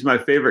 man. He's my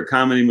favorite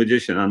comedy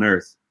magician on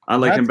earth. I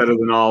like him better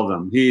than all of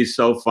them. He's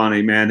so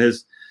funny, man.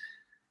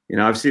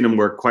 I've seen him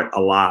work quite a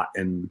lot,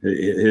 and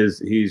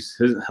he's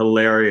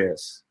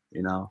hilarious.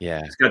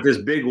 Yeah. He's got this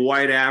big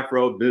white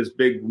afro, this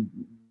big.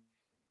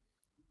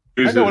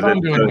 I know what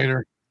I'm doing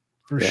later.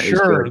 For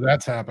sure,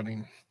 that's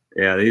happening.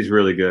 Yeah, he's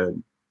really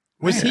good.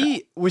 Was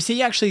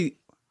he actually?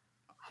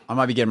 I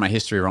might be getting my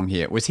history wrong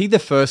here. Was he the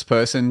first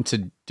person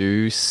to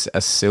do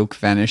a silk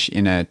vanish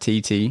in a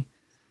TT?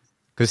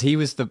 Because he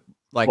was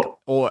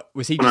or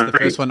was he just the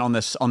first one on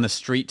the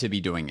street to be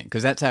doing it?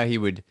 Because that's how he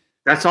would.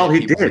 That's all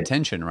he did.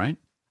 Attention, right?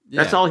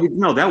 Yeah. That's all he.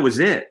 No, that was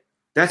it.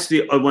 That's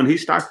the when he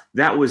started.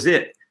 That was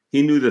it.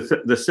 He knew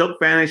the silk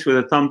vanish with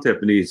a thumb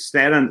tip, and he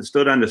stood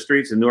on the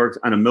streets in Newark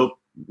on a milk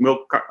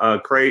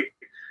crate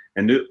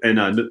in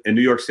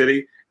New York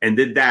City, and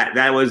did that.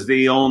 That was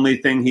the only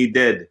thing he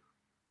did.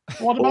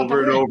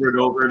 Over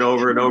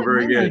and over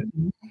again.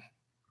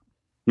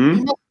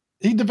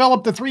 He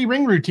developed the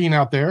 3-ring routine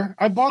out there.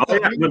 I bought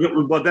that.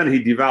 Yeah, but then he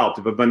developed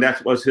it. But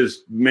that was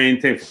his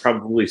main thing,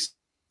 probably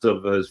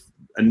of his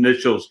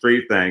initial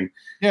street thing.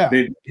 Yeah,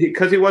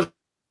 because he wasn't.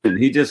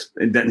 He just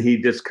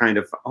kind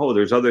of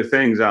there's other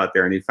things out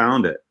there, and he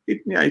found it.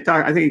 I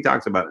think he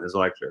talks about it in his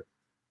lecture.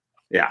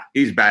 Yeah,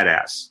 he's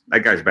badass.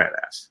 That guy's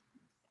badass.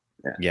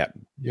 Yeah.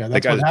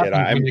 That's what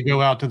happens when you go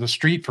out to the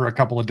street for a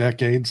couple of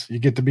decades. You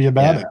get to be a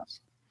badass. Yeah.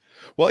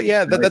 Well,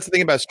 yeah, that's the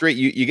thing about street.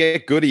 You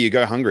get good or you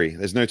go hungry.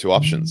 There's no two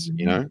options.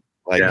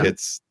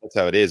 That's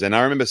how it is. And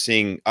I remember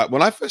seeing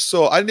when I first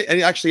saw.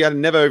 I'd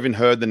never even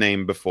heard the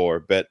name before,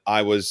 but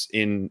I was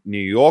in New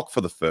York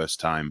for the first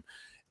time.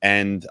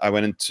 And I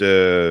went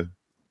into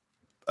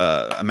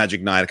a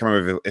magic night. I can't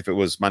remember if it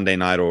was Monday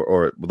night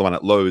or the one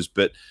at Lowe's,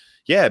 but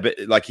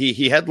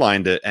he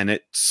headlined it and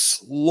it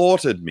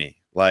slaughtered me.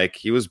 Like,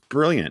 he was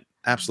brilliant,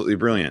 absolutely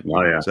brilliant.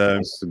 Oh yeah, so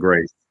that's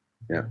great.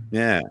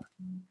 Yeah.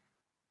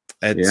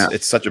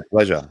 It's such a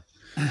pleasure.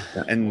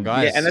 And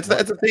guys, and that's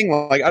the thing.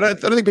 Like, I don't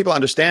think people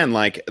understand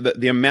like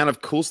the amount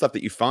of cool stuff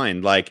that you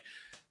find like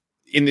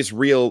in this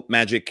real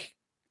magic.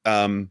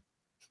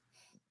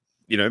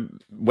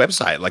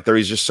 Website. Like, there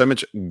is just so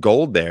much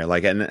gold there.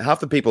 Like, and half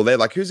the people there,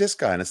 like, who's this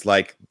guy? And it's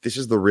like, this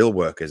is the real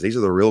workers. These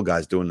are the real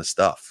guys doing the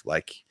stuff.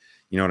 Like,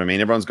 you know what I mean?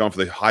 Everyone's going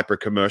for the hyper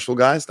commercial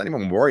guys. Don't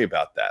even worry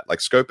about that.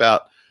 Like, scope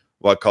out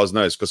what Koz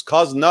knows, because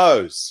Koz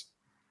knows.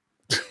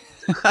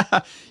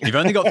 You've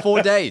only got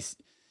 4 days.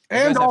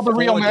 And all the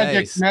real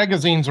magic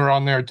magazines are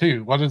on there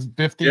too. What is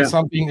 50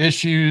 something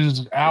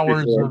issues,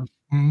 hours of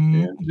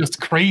just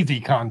crazy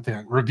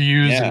content,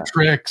 reviews and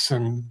tricks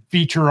and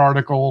feature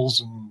articles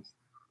and.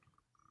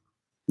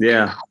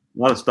 Yeah, a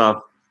lot of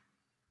stuff.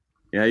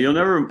 Yeah, you'll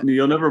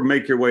never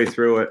make your way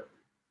through it.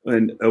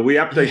 And we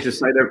update the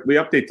site. We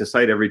update the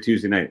site every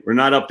Tuesday night. We're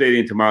not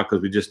updating tomorrow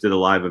because we just did a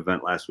live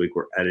event last week.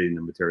 We're editing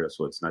the material,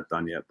 so it's not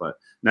done yet. But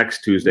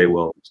next Tuesday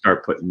we'll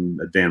start putting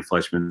the Dan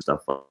Fleshman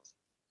stuff up.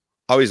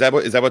 Oh, is that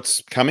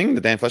what's coming?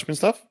 The Dan Fleshman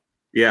stuff?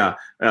 Yeah,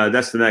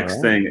 that's the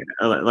next thing.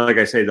 Like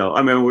I say though,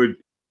 I mean we're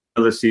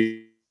other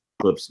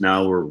clips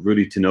now where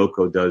Rudy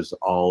Tinoco does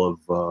all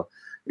of.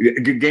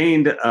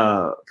 Gained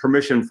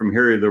permission from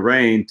Harry the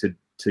Rain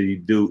to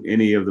do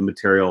any of the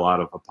material out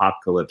of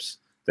Apocalypse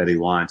that he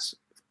wants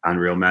on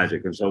Real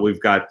Magic. And so we've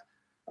got,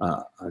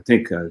 I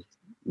think,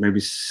 maybe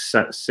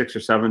 6 or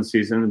 7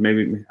 seasons,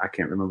 maybe, I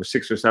can't remember,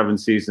 6 or 7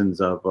 seasons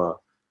of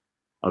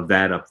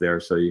that up there.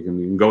 So you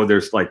can go,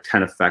 there's like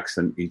 10 effects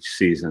in each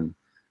season.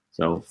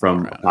 So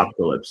from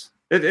Apocalypse.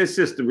 It's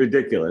just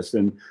ridiculous.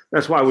 And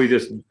that's why we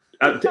just,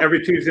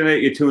 every Tuesday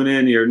night you tune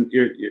in,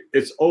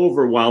 it's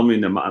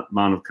overwhelming the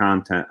amount of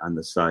content on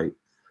the site.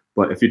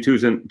 But if you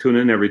tune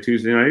in every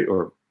Tuesday night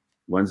or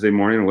Wednesday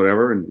morning or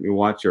whatever, and you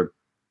watch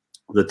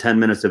the 10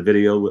 minutes of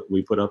video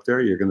we put up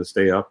there, you're going to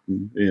stay up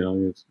and,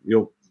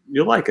 you'll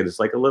like it. It's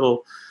like a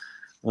little,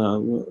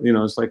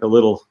 it's like a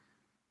little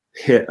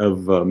hit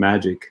of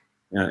magic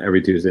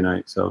every Tuesday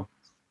night. So,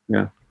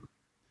 yeah.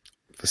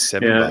 For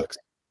 $7.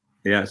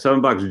 Yeah,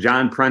 $7.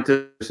 John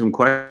Prentice, some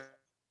questions.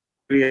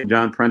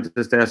 John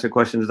Prentice to ask a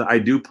question. I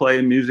do play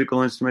a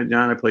musical instrument,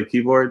 John. I play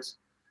keyboards.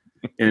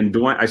 And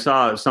Dwayne, I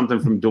saw something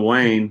from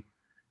Dwayne.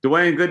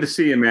 Dwayne, good to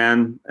see you,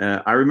 man.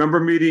 I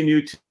remember meeting you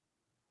at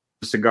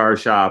a cigar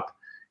shop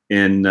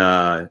in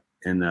Dwayne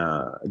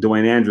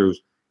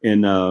Andrews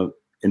in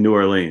New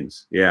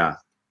Orleans. Yeah.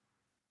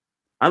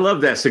 I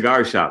love that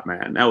cigar shop,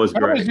 man. That was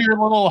great. That was your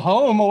little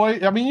home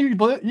away. I mean,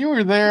 you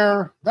were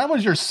there. That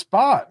was your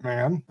spot,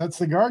 man. That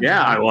cigar.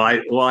 Yeah.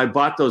 Well, I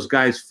bought those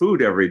guys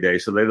food every day,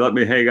 so they let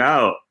me hang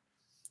out.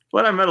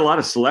 But I met a lot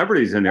of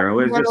celebrities in there.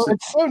 It was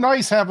It's so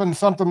nice having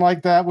something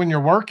like that when you're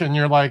working.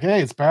 You're like,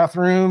 hey, it's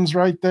bathrooms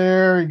right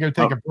there. You go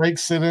take a break,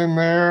 sit in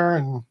there,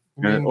 and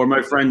or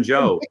my friend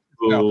Joe,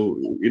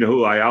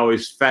 who I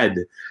always fed,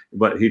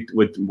 but he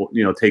would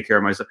take care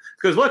of myself.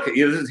 Because look,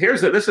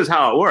 this is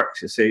how it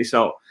works. You see,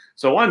 so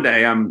one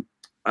day I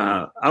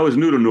was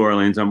new to New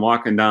Orleans. I'm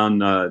walking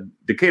down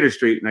Decatur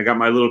Street, and I got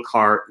my little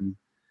cart, and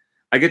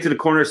I get to the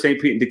corner of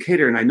St. Pete and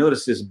Decatur, and I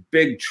notice this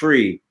big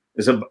tree.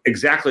 It's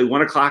exactly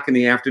 1 o'clock in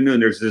the afternoon.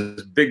 There's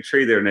this big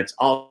tree there, and it's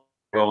all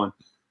going.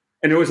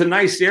 And there was a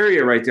nice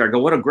area right there. I go,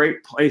 what a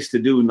great place to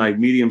do like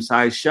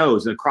medium-sized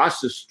shows. And across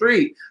the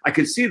street, I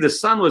could see the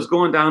sun was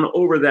going down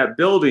over that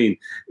building,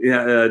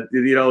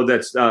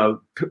 that's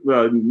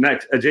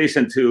next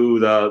adjacent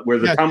to where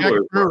the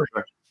tumblers were.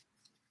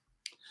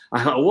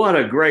 I thought, what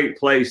a great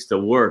place to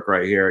work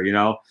right here,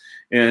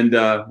 And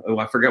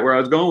I forget where I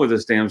was going with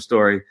this damn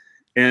story.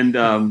 And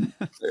so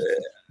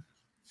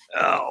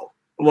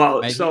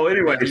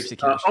anyway,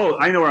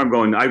 I know where I'm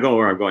going. I go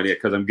where I'm going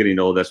because I'm getting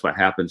old. That's what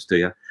happens to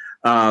you.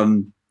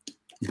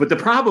 But the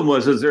problem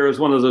was there was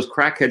one of those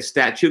crackhead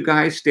statue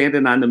guys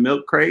standing on the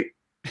milk crate,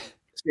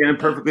 standing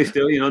perfectly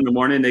still. In the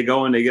morning they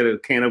go and they get a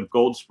can of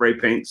gold spray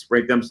paint,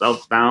 spray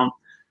themselves down,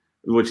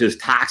 which is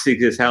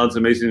toxic as hell. It's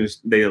amazing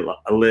they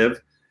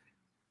live.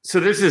 So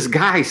there's this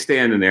guy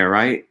standing there,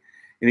 right?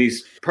 And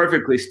he's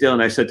perfectly still.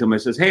 And I said to him, I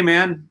says, hey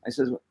man, I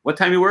says, what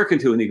time you working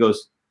to? And he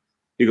goes,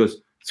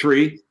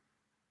 3.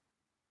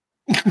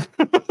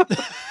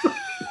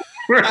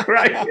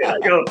 Right. Yeah,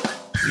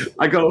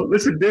 I go,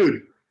 listen,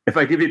 dude, if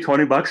I give you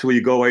 $20, will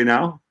you go away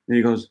now? And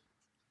he goes,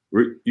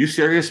 you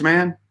serious,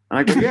 man? And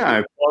I go, yeah.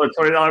 I pull a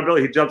 $20 bill.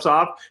 He jumps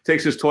off,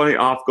 takes his 20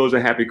 off, goes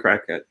a happy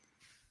crackhead.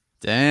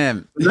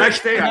 Damn. The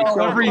next day,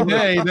 every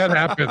day that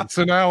happens.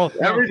 So now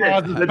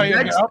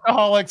the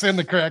alcoholics and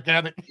the crack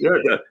addict.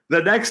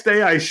 The next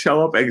day I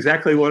show up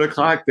exactly 1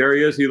 o'clock. There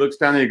he is. He looks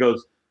down and he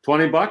goes,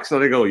 $20?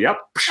 And I go, yep.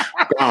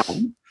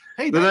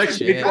 Hey, the next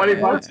day,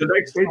 $20. The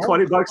next day,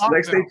 $20. The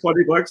next day,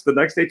 $20. The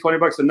next day,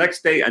 $20. The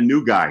next day, a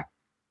new guy.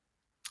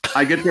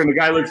 I get there and the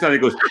guy looks down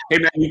and he goes, hey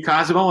man, you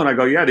Kozmo? And I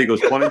go, yeah. And he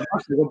goes, $20. I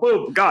go,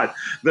 boom, God.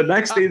 The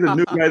next day, the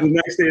new guy. The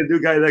next day, the new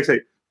guy. The next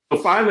day. So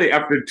finally,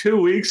 after 2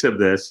 weeks of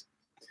this,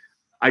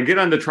 I get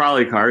on the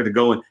trolley car to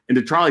go in, and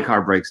the trolley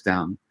car breaks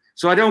down.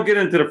 So I don't get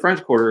into the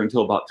French Quarter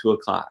until about 2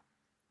 o'clock.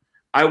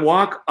 I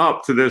walk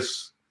up to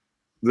this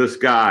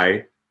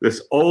guy,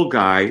 this old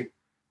guy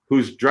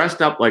who's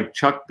dressed up like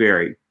Chuck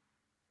Berry,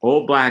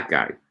 old black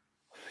guy.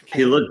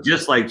 He looked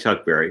just like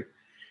Chuck Berry.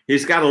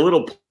 He's got a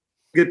little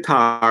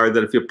guitar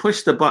that if you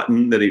push the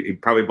button that he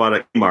probably bought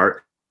at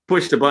Kmart,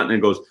 push the button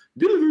and goes,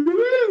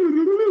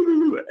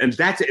 and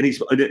that's it. And he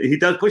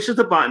pushes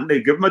the button.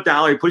 They give him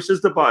 $1. He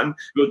pushes the button,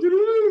 goes,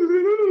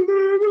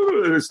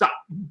 and stop.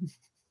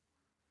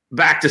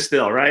 Back to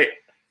still, right?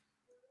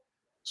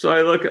 So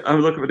I'm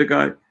looking at the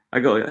guy. I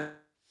go,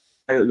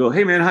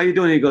 hey man, how you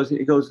doing? He goes,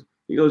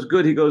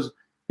 good. He goes,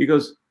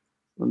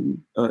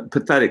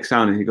 pathetic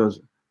sounding. He goes,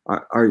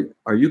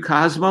 are you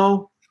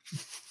Kozmo?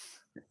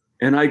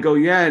 And I go,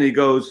 yeah. And he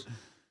goes,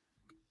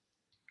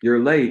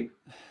 you're late.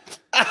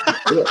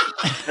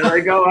 And I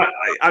go,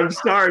 I'm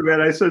sorry,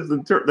 man. I said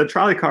the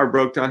trolley car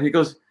broke down. He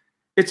goes,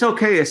 it's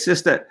okay. It's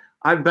just that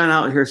I've been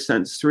out here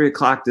since 3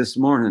 o'clock this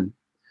morning.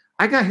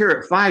 I got here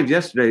at 5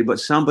 yesterday, but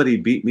somebody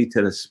beat me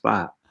to the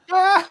spot.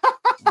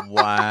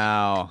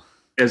 Wow.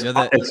 It's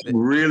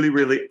really,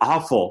 really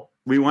awful.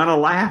 We want to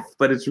laugh,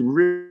 but it's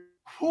really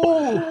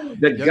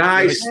the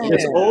guy,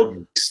 this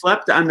old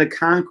slept on the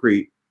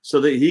concrete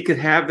so that he could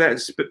have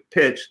that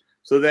pitch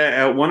so that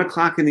at 1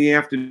 o'clock in the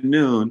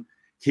afternoon,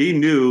 he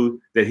knew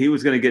that he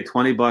was going to get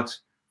 $20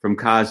 from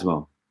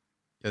Kozmo.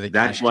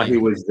 That's why he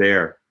was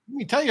there. Let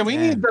me tell you, we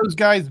need those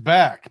guys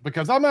back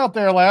because I'm out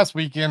there last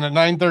weekend at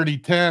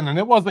 9:30, 10, and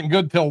it wasn't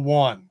good till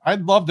 1.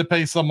 I'd love to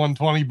pay someone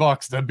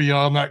 $20 to be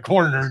on that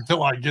corner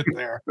until I get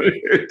there.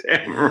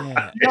 Damn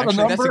right.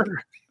 Actually,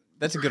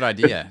 that's a good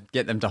idea.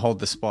 Get them to hold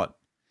the spot.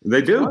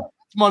 They do.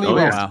 It's money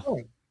well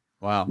spent.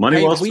 Wow.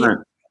 Money well spent.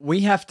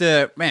 We have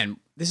to, man.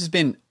 This has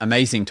been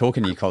amazing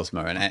talking to you,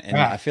 Kozmo, and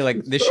I feel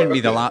like this shouldn't be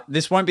the last.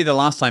 This won't be the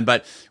last time,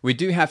 but we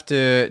do have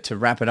to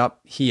wrap it up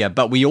here.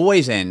 But we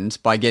always end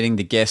by getting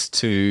the guest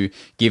to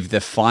give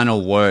the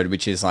final word,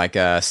 which is like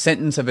a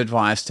sentence of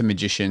advice to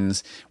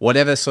magicians,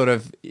 whatever sort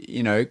of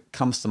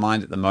comes to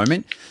mind at the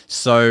moment.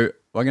 So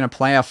we're going to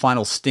play our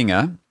final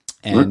stinger.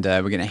 And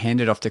we're going to hand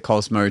it off to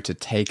Kozmo to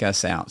take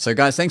us out. So,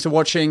 guys, thanks for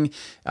watching.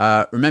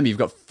 Remember, you've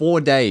got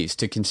 4 days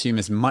to consume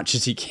as much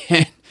as you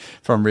can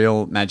from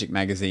Real Magic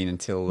Magazine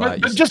until you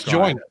just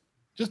join it.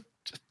 Just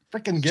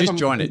freaking just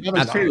join it.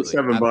 Absolutely.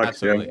 $7.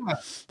 Absolutely. Yeah.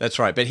 That's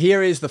right. But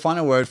here is the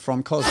final word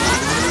from Kozmo.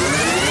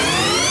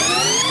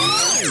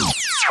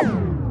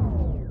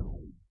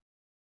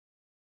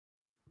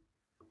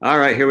 All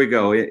right, here we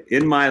go.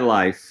 In my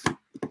life,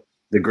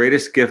 the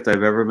greatest gift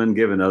I've ever been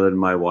given, other than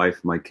my wife,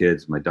 my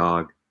kids, my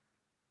dog,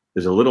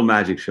 there's a little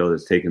magic show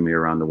that's taken me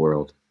around the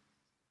world.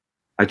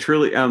 I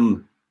truly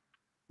am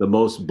the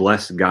most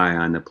blessed guy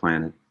on the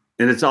planet.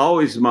 And it's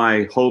always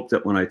my hope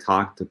that when I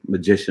talk to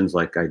magicians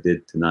like I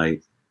did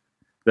tonight,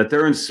 that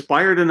they're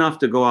inspired enough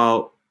to go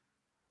out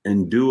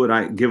and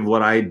give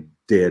what I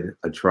did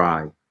a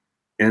try,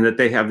 and that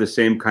they have the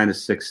same kind of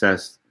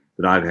success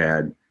that I've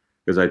had,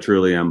 because I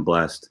truly am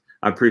blessed.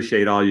 I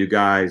appreciate all you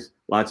guys.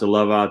 Lots of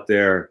love out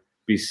there.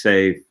 Be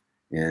safe.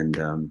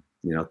 And,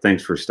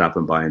 thanks for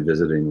stopping by and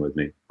visiting with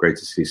me. Great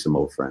to see some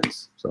old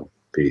friends. So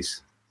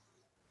peace.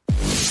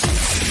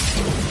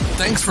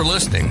 Thanks for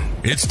listening.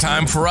 It's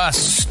time for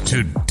us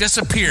to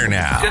disappear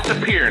now.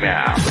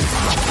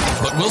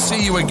 But we'll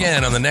see you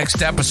again on the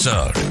next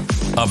episode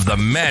of The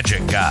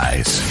Magic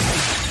Guys.